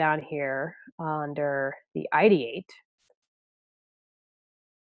this down here under the ideate.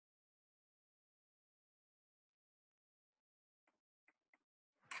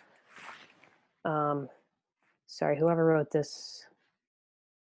 Um, Sorry, whoever wrote this,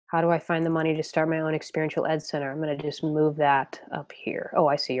 How do I find the money to start my own experiential ed center? I'm going to just move that up here. Oh,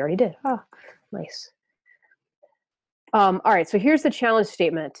 I see. You already did. Oh, nice. All right. So here's the challenge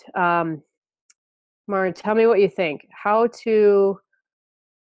statement. Mara, tell me what you think. How to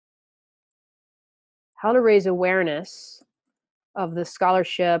raise awareness of the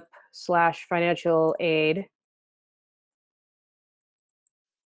scholarship / financial aid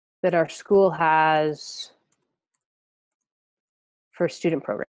that our school has for student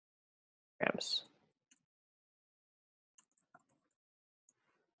programs.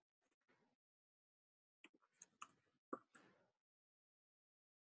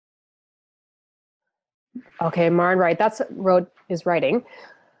 Okay, Marin, right. That's is writing.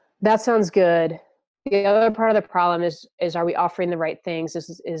 That sounds good. The other part of the problem is are we offering the right things?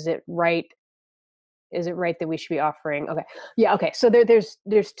 Is it right? Is it right that we should be offering? Okay, yeah, okay. So there's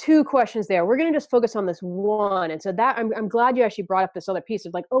two questions there. We're going to just focus on this one, and so that I'm glad you actually brought up this other piece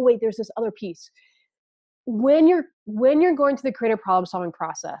of like, oh wait, there's this other piece. When you're going through the creative problem solving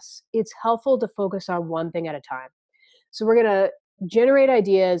process, it's helpful to focus on one thing at a time. So we're going to generate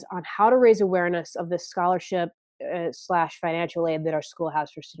ideas on how to raise awareness of this scholarship / financial aid that our school has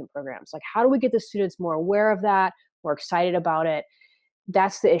for student programs. Like, how do we get the students more aware of that, more excited about it?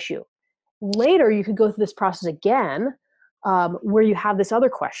 That's the issue. Later, you could go through this process again, where you have this other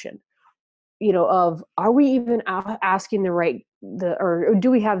question, of are we even asking or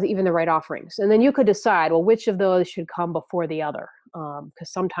do we have even the right offerings? And then you could decide, well, which of those should come before the other?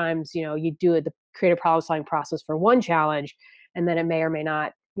 Because sometimes, you do the creative problem solving process for one challenge, and then you may or may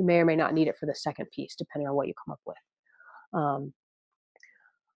not need it for the second piece, depending on what you come up with.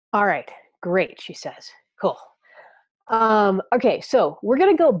 All right, great, she says. Cool. Okay, so we're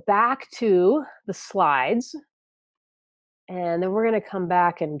going to go back to the slides, and then we're going to come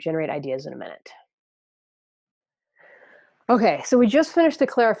back and generate ideas in a minute. Okay, so we just finished the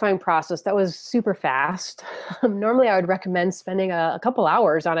clarifying process. That was super fast. Normally, I would recommend spending a couple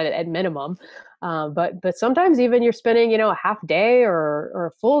hours on it at minimum, but sometimes even you're spending a half day or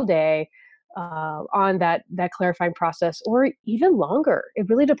a full day on that clarifying process, or even longer. It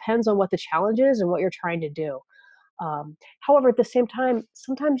really depends on what the challenge is and what you're trying to do. However, at the same time,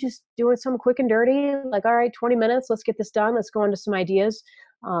 sometimes just doing something quick and dirty, like, all right, 20 minutes, let's get this done. Let's go into some ideas.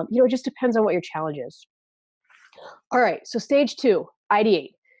 It just depends on what your challenge is. All right, so stage 2,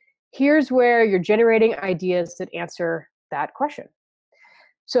 ideate. Here's where you're generating ideas that answer that question.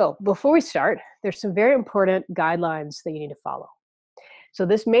 So before we start, there's some very important guidelines that you need to follow. So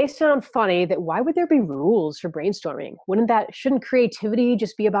this may sound funny, that why would there be rules for brainstorming? Shouldn't creativity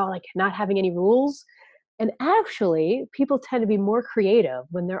just be about like not having any rules? And actually, people tend to be more creative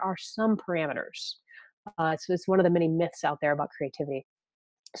when there are some parameters. So it's one of the many myths out there about creativity.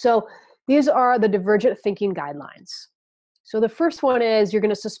 So these are the divergent thinking guidelines. So the first one is you're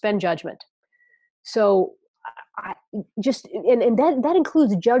going to suspend judgment. So that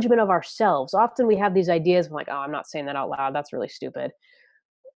includes judgment of ourselves. Often we have these ideas, I'm like, oh, I'm not saying that out loud. That's really stupid.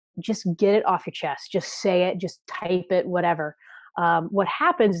 Just get it off your chest. Just say it. Just type it, whatever. What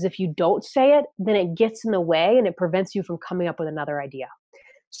happens is if you don't say it, then it gets in the way and it prevents you from coming up with another idea.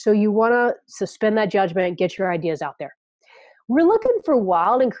 So you want to suspend that judgment and get your ideas out there. We're looking for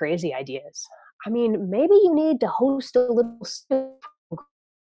wild and crazy ideas. I mean, maybe you need to host a little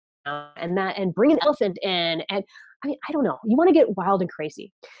and bring an elephant in. And I mean, I don't know. You want to get wild and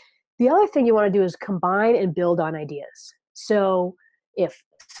crazy. The other thing you want to do is combine and build on ideas. So if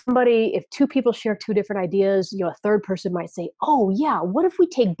two people share two different ideas, a third person might say, oh yeah, what if we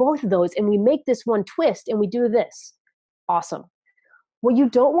take both of those and we make this one twist and we do this? Awesome. What you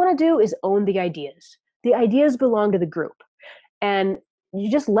don't want to do is own the ideas. The ideas belong to the group, and you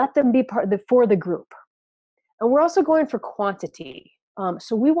just let them be for the group. And we're also going for quantity.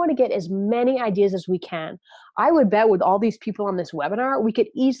 So we want to get as many ideas as we can. I would bet with all these people on this webinar, we could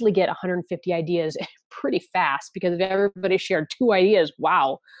easily get 150 ideas pretty fast, because if everybody shared 2 ideas,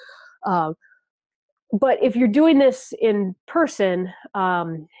 wow. But if you're doing this in person,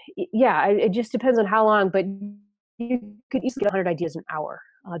 it just depends on how long, but you could easily get 100 ideas an hour,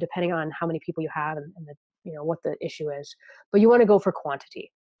 depending on how many people you have and what the issue is. But you want to go for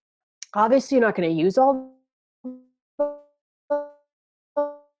quantity. Obviously, you're not going to use all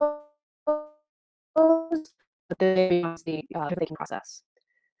but then the making process.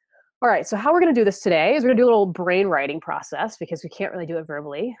 All right, so how we're going to do this today is we're going to do a little brain writing process, because we can't really do it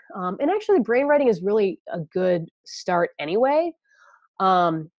verbally. And actually, brain writing is really a good start anyway.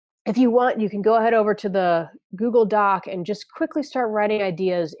 If you want, you can go ahead over to the Google Doc and just quickly start writing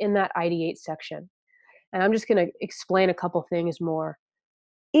ideas in that ideate section. And I'm just going to explain a couple things more.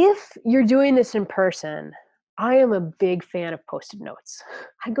 If you're doing this in person, I am a big fan of Post-it notes.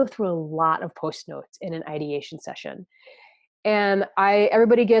 I go through a lot of Post-it notes in an ideation session. And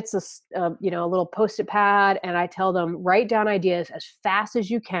everybody gets a little Post-it pad, and I tell them, write down ideas as fast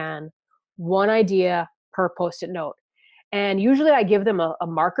as you can, one idea per Post-it note. And usually I give them a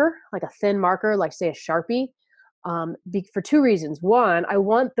marker, like a thin marker, like say a Sharpie, for two reasons. One, I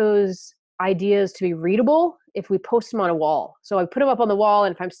want those ideas to be readable if we post them on a wall. So I put them up on the wall,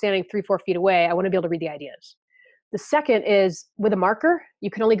 and if I'm standing 3-4 feet away, I want to be able to read the ideas. The second is, with a marker,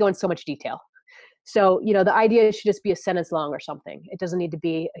 you can only go in so much detail. So, the idea should just be a sentence long or something. It doesn't need to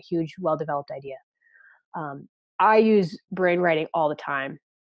be a huge, well-developed idea. I use brain writing all the time.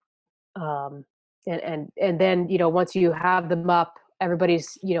 And then, once you have them up,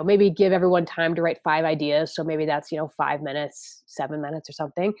 everybody's, maybe give everyone time to write 5 ideas. So maybe that's, 5 minutes, 7 minutes or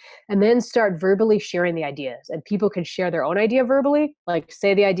something. And then start verbally sharing the ideas. And people can share their own idea verbally, like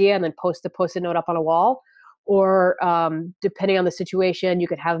say the idea and then post the Post-it note up on a wall. Or depending on the situation, you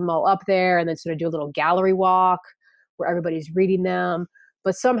could have them all up there and then sort of do a little gallery walk where everybody's reading them.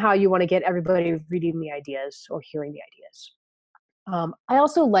 But somehow you want to get everybody reading the ideas or hearing the ideas. I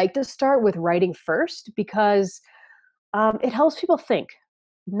also like to start with writing first because it helps people think.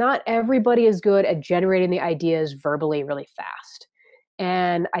 Not everybody is good at generating the ideas verbally really fast.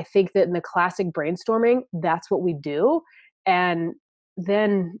 And I think that in the classic brainstorming, that's what we do. And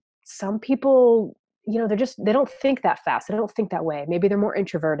then some people, they don't think that fast. They don't think that way. Maybe they're more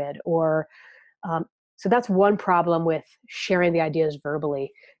introverted or, so that's one problem with sharing the ideas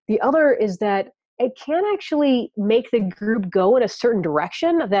verbally. The other is that it can actually make the group go in a certain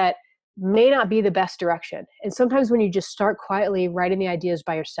direction that may not be the best direction. And sometimes when you just start quietly writing the ideas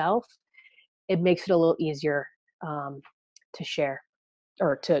by yourself, it makes it a little easier to share,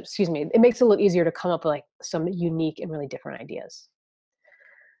 it makes it a little easier to come up with like some unique and really different ideas.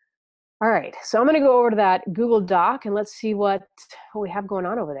 All right, so I'm going to go over to that Google Doc and let's see what we have going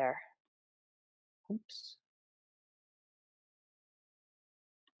on over there. Oops.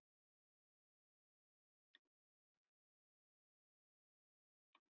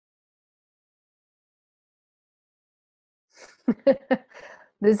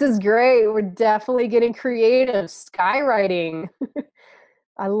 This is great. We're definitely getting creative. Skywriting.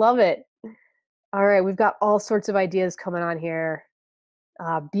 I love it. All right, we've got all sorts of ideas coming on here.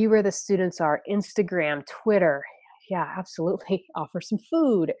 Be where the students are. Instagram, Twitter. Yeah, absolutely. Offer some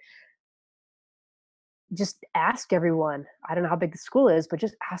food. Just ask everyone. I don't know how big the school is, but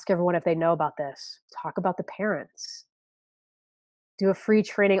just ask everyone if they know about this. Talk about the parents. Do a free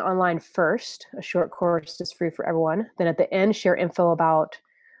training online first. A short course is free for everyone. Then at the end, share info about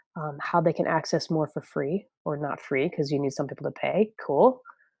how they can access more for free or not free because you need some people to pay. Cool.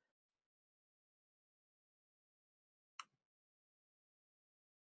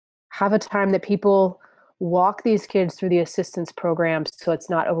 Have a time that people walk these kids through the assistance programs so it's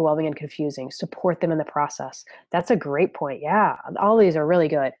not overwhelming and confusing. Support them in the process. That's a great point. Yeah, all these are really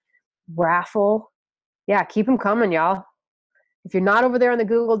good. Raffle. Yeah, keep them coming, y'all. If you're not over there on the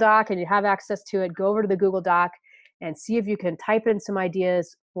Google Doc and you have access to it, go over to the Google Doc and see if you can type in some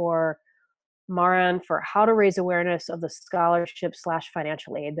ideas for Maran for how to raise awareness of the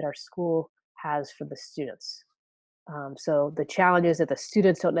scholarship/financial aid that our school has for the students. So the challenge is that the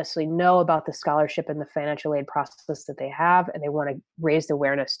students don't necessarily know about the scholarship and the financial aid process that they have, and they want to raise the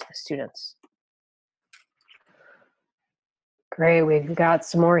awareness to the students. Great, we've got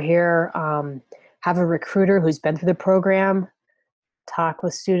some more here. Have a recruiter who's been through the program, talk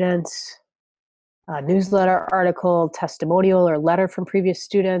with students, a newsletter article, testimonial, or letter from previous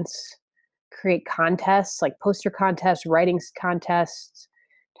students, create contests like poster contests, writing contests,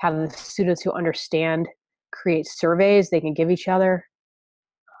 have the students who understand create surveys they can give each other.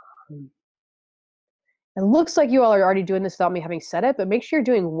 It looks like you all are already doing this without me having said it, but make sure you're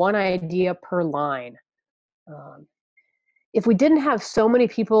doing one idea per line. If we didn't have so many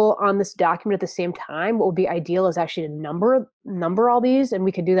people on this document at the same time, what would be ideal is actually to number all these, and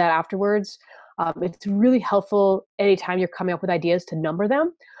we can do that afterwards. It's really helpful anytime you're coming up with ideas to number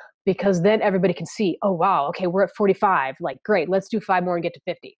them, because then everybody can see, oh, wow, okay, we're at 45. Like, great, let's do 5 more and get to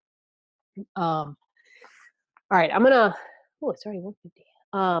 50. All right, it's already 150.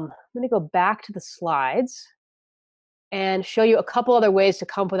 I'm gonna go back to the slides and show you a couple other ways to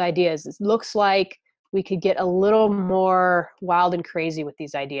come up with ideas. It looks like we could get a little more wild and crazy with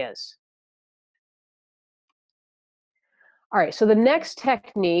these ideas. All right, so the next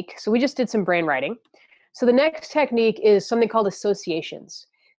technique, so we just did some brain writing. So the next technique is something called associations.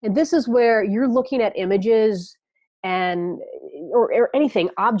 And this is where you're looking at images or anything,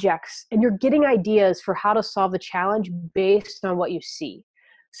 objects, and you're getting ideas for how to solve the challenge based on what you see.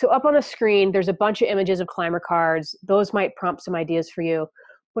 So up on the screen, there's a bunch of images of Climer cards. Those might prompt some ideas for you,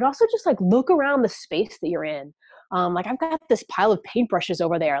 but also just like look around the space that you're in. Like I've got this pile of paintbrushes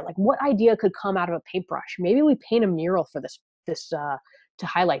over there. Like what idea could come out of a paintbrush? Maybe we paint a mural for this to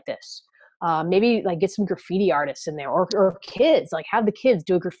highlight this. Maybe like get some graffiti artists in there, or kids, like have the kids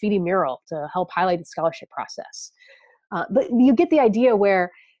do a graffiti mural to help highlight the scholarship process. But you get the idea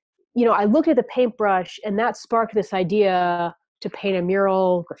where, I looked at the paintbrush and that sparked this idea to paint a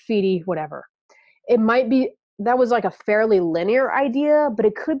mural, graffiti, whatever. It might be, that was like a fairly linear idea, but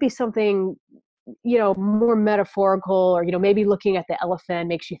it could be something, more metaphorical, or, maybe looking at the elephant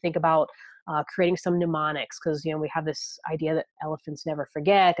makes you think about creating some mnemonics, because, we have this idea that elephants never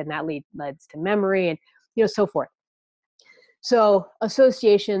forget, and that leads to memory, and, so forth. So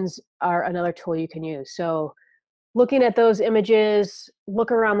associations are another tool you can use. So looking at those images,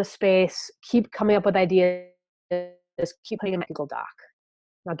 look around the space, keep coming up with ideas, keep putting them in a Google Doc.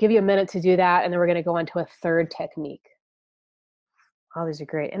 I'll give you a minute to do that, and then we're going to go on to a third technique. Oh, these are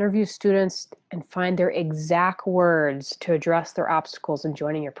great. Interview students and find their exact words to address their obstacles in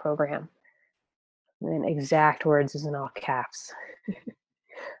joining your program. And then exact words is in all caps.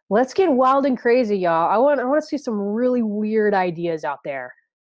 Let's get wild and crazy, y'all. I want to see some really weird ideas out there.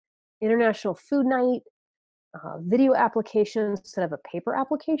 International Food Night, video applications instead of a paper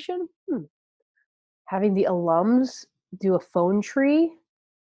application. Having the alums do a phone tree.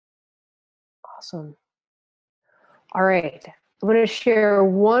 Awesome. All right. I'm going to share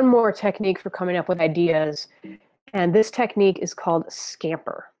one more technique for coming up with ideas. And this technique is called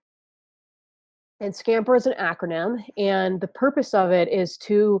Scamper. And Scamper is an acronym. And the purpose of it is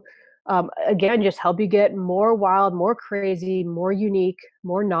to, again, just help you get more wild, more crazy, more unique,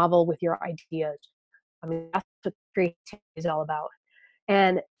 more novel with your ideas. I mean, that's what creativity is all about.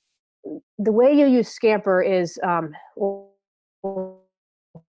 And the way you use Scamper is,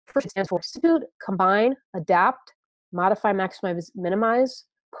 first, it stands for substitute, combine, adapt, modify, maximize, minimize,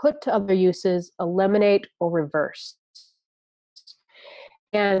 put to other uses, eliminate, or reverse.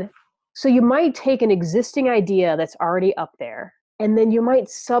 And so you might take an existing idea that's already up there, and then you might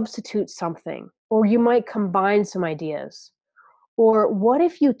substitute something, or you might combine some ideas. Or what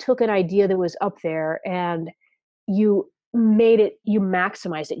if you took an idea that was up there and you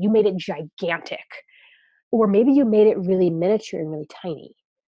maximized it, you made it gigantic, or maybe you made it really miniature and really tiny.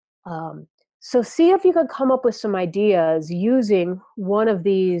 So see if you can come up with some ideas using one of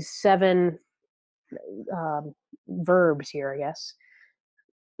these 7 verbs here, I guess.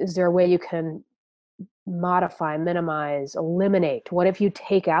 Is there a way you can modify, minimize, eliminate? What if you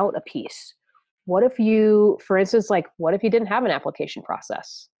take out a piece? What if you, for instance, what if you didn't have an application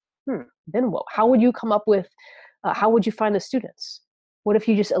process? Then what? How would you come up with, how would you find the students? What if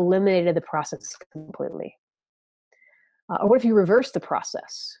you just eliminated the process completely? Or what if you reversed the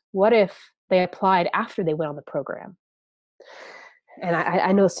process? What if they applied after they went on the program? And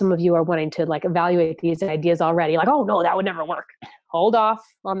I know some of you are wanting to evaluate these ideas already. Oh no, that would never work. Hold off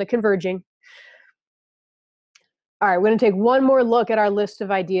on the converging. All right, we're going to take one more look at our list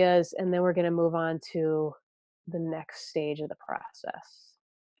of ideas, and then we're going to move on to the next stage of the process.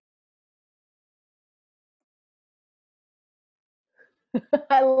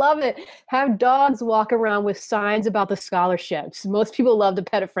 I love it. Have dogs walk around with signs about the scholarships. Most people love to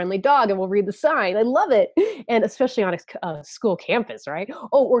pet a friendly dog and will read the sign. I love it. And especially on a school campus, right?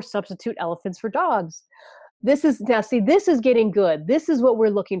 Oh, or substitute elephants for dogs. This is getting good. This is what we're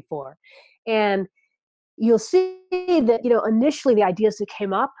looking for. And you'll see that, initially the ideas that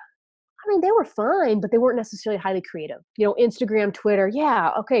came up, they were fine, but they weren't necessarily highly creative. Instagram, Twitter,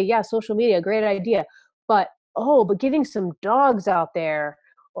 social media, great idea. But getting some dogs out there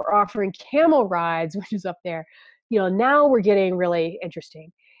or offering camel rides, which is up there, now we're getting really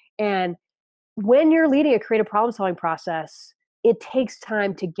interesting. And when you're leading a creative problem solving process, it takes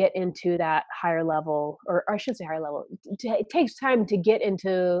time to get into that higher level, or I should say higher level. It takes time to get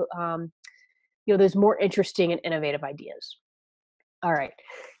into, those more interesting and innovative ideas. All right.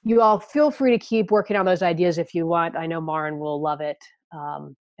 You all feel free to keep working on those ideas if you want. I know Maren will love it.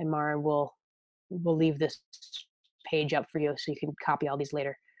 And Maren will leave this page up for you so you can copy all these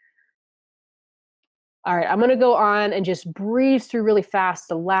later. All right, I'm going to go on and just breeze through really fast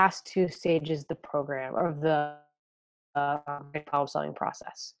the last 2 stages of the program, or of the problem solving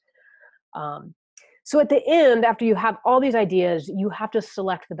process. So at the end, after you have all these ideas, you have to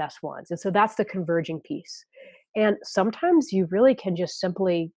select the best ones. And so that's the converging piece. And sometimes you really can just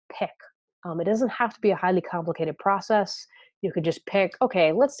simply pick. It doesn't have to be a highly complicated process. You could just pick,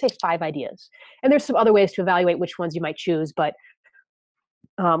 okay, let's say 5 ideas. And there's some other ways to evaluate which ones you might choose, but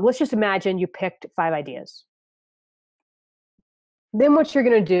let's just imagine you picked 5 ideas. Then what you're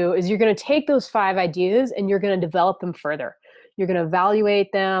going to do is you're going to take those 5 ideas and you're going to develop them further. You're going to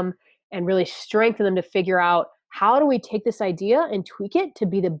evaluate them and really strengthen them to figure out, how do we take this idea and tweak it to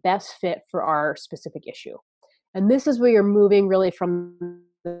be the best fit for our specific issue? And this is where you're moving really from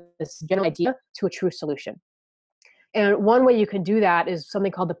this general idea to a true solution. And one way you can do that is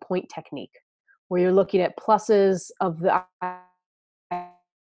something called the point technique, where you're looking at pluses of the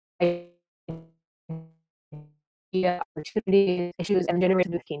idea, opportunities, issues, and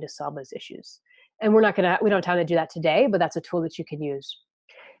generating thinking to solve those issues. And we don't have time to do that today, but that's a tool that you can use.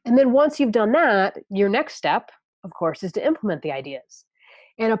 And then once you've done that, your next step, of course, is to implement the ideas.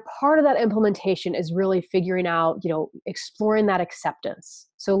 And a part of that implementation is really figuring out, exploring that acceptance.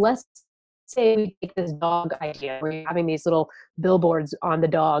 So let's say we take this dog idea where you're having these little billboards on the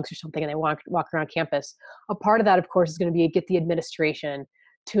dogs or something, and they walk around campus. A part of that, of course, is going to be get the administration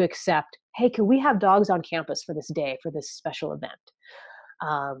to accept, hey, can we have dogs on campus for this day, for this special event?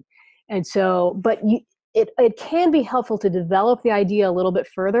 It can be helpful to develop the idea a little bit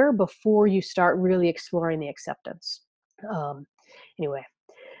further before you start really exploring the acceptance. Anyway,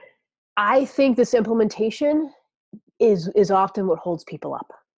 I think this implementation is often what holds people up.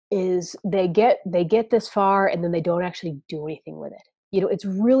 Is they get this far and then they don't actually do anything with it. It's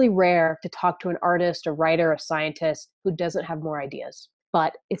really rare to talk to an artist, a writer, a scientist who doesn't have more ideas.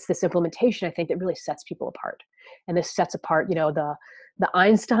 But it's this implementation, I think, that really sets people apart. And this sets apart, the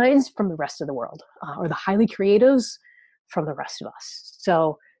Einsteins from the rest of the world, or the highly creatives from the rest of us.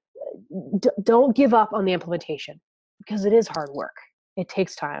 So don't give up on the implementation, because it is hard work. It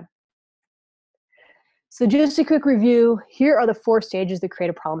takes time. So just a quick review. Here are the 4 stages of the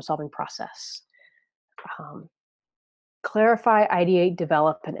creative problem-solving process. Clarify, ideate,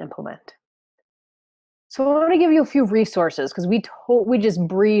 develop, and implement. So I want to give you a few resources, because we just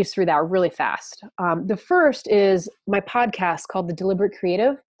breezed through that really fast. The first is my podcast called The Deliberate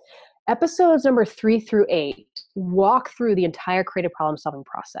Creative. Episodes number 3 through 8 walk through the entire creative problem-solving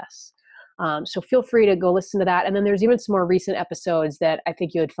process. So feel free to go listen to that. And then there's even some more recent episodes that I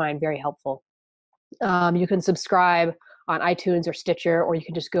think you would find very helpful. You can subscribe on iTunes or Stitcher, or you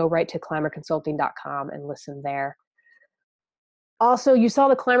can just go right to climerconsulting.com and listen there. Also, you saw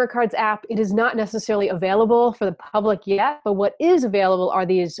the Climer Cards app. It is not necessarily available for the public yet, but what is available are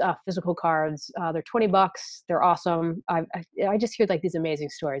these physical cards. They're $20. They're awesome. I just hear these amazing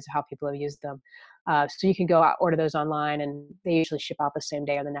stories of how people have used them. So you can go out, order those online, and they usually ship out the same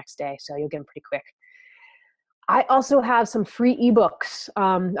day or the next day, so you'll get them pretty quick. I also have some free ebooks.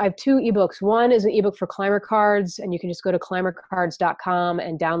 I have 2 ebooks. One is an ebook for Climer Cards, and you can just go to climercards.com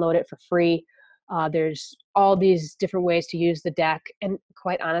and download it for free. There's all these different ways to use the deck. And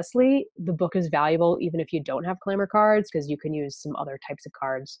quite honestly, the book is valuable even if you don't have Climer Cards, because you can use some other types of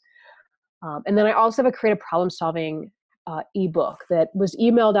cards. And then I also have a creative problem solving ebook that was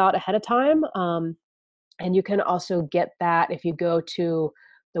emailed out ahead of time. And you can also get that if you go to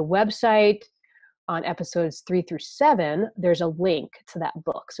the website on episodes 3 through 7, there's a link to that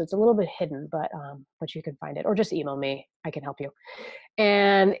book. So it's a little bit hidden, but you can find it, or just email me. I can help you.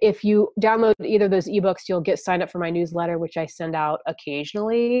 And if you download either of those ebooks, you'll get signed up for my newsletter, which I send out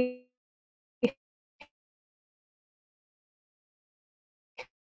occasionally.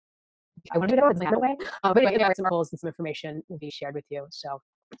 I want to do it that way. But anyway, some articles and some information will be shared with you. So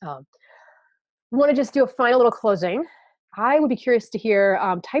I want to just do a final little closing. I would be curious to hear,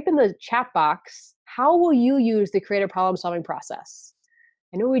 type in the chat box, how will you use the creative problem solving process?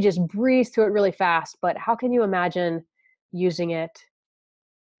 I know we just breezed through it really fast, but how can you imagine using it?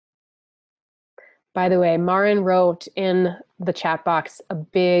 By the way, Marin wrote in the chat box a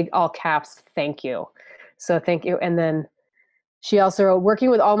big all caps thank you. So thank you. And then she also wrote, working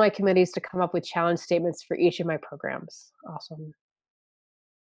with all my committees to come up with challenge statements for each of my programs. Awesome.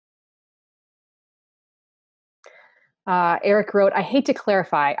 Eric wrote, I hate to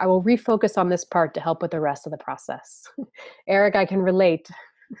clarify. I will refocus on this part to help with the rest of the process. Eric, I can relate.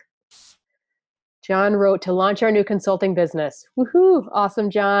 John wrote, to launch our new consulting business. Woohoo! Awesome,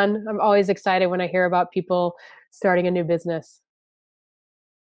 John. I'm always excited when I hear about people starting a new business.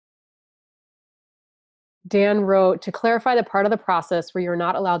 Dan wrote, to clarify the part of the process where you're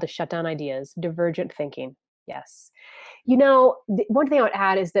not allowed to shut down ideas, divergent thinking. Yes. One thing I would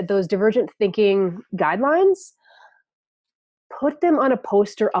add is that those divergent thinking guidelines, put them on a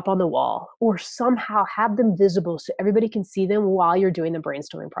poster up on the wall, or somehow have them visible so everybody can see them while you're doing the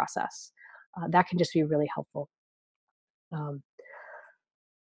brainstorming process. That can just be really helpful.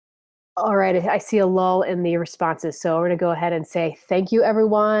 All right, I see a lull in the responses, so I'm going to go ahead and say thank you,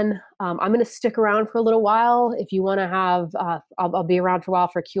 everyone. I'm going to stick around for a little while. If you want to have, I'll be around for a while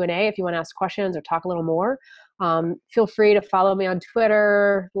for Q&A if you want to ask questions or talk a little more. Feel free to follow me on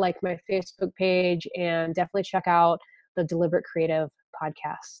Twitter, like my Facebook page, and definitely check out the Deliberate Creative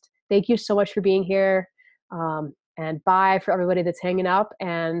podcast. Thank you so much for being here. And bye for everybody that's hanging up,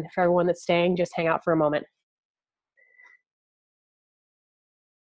 and for everyone that's staying, just hang out for a moment.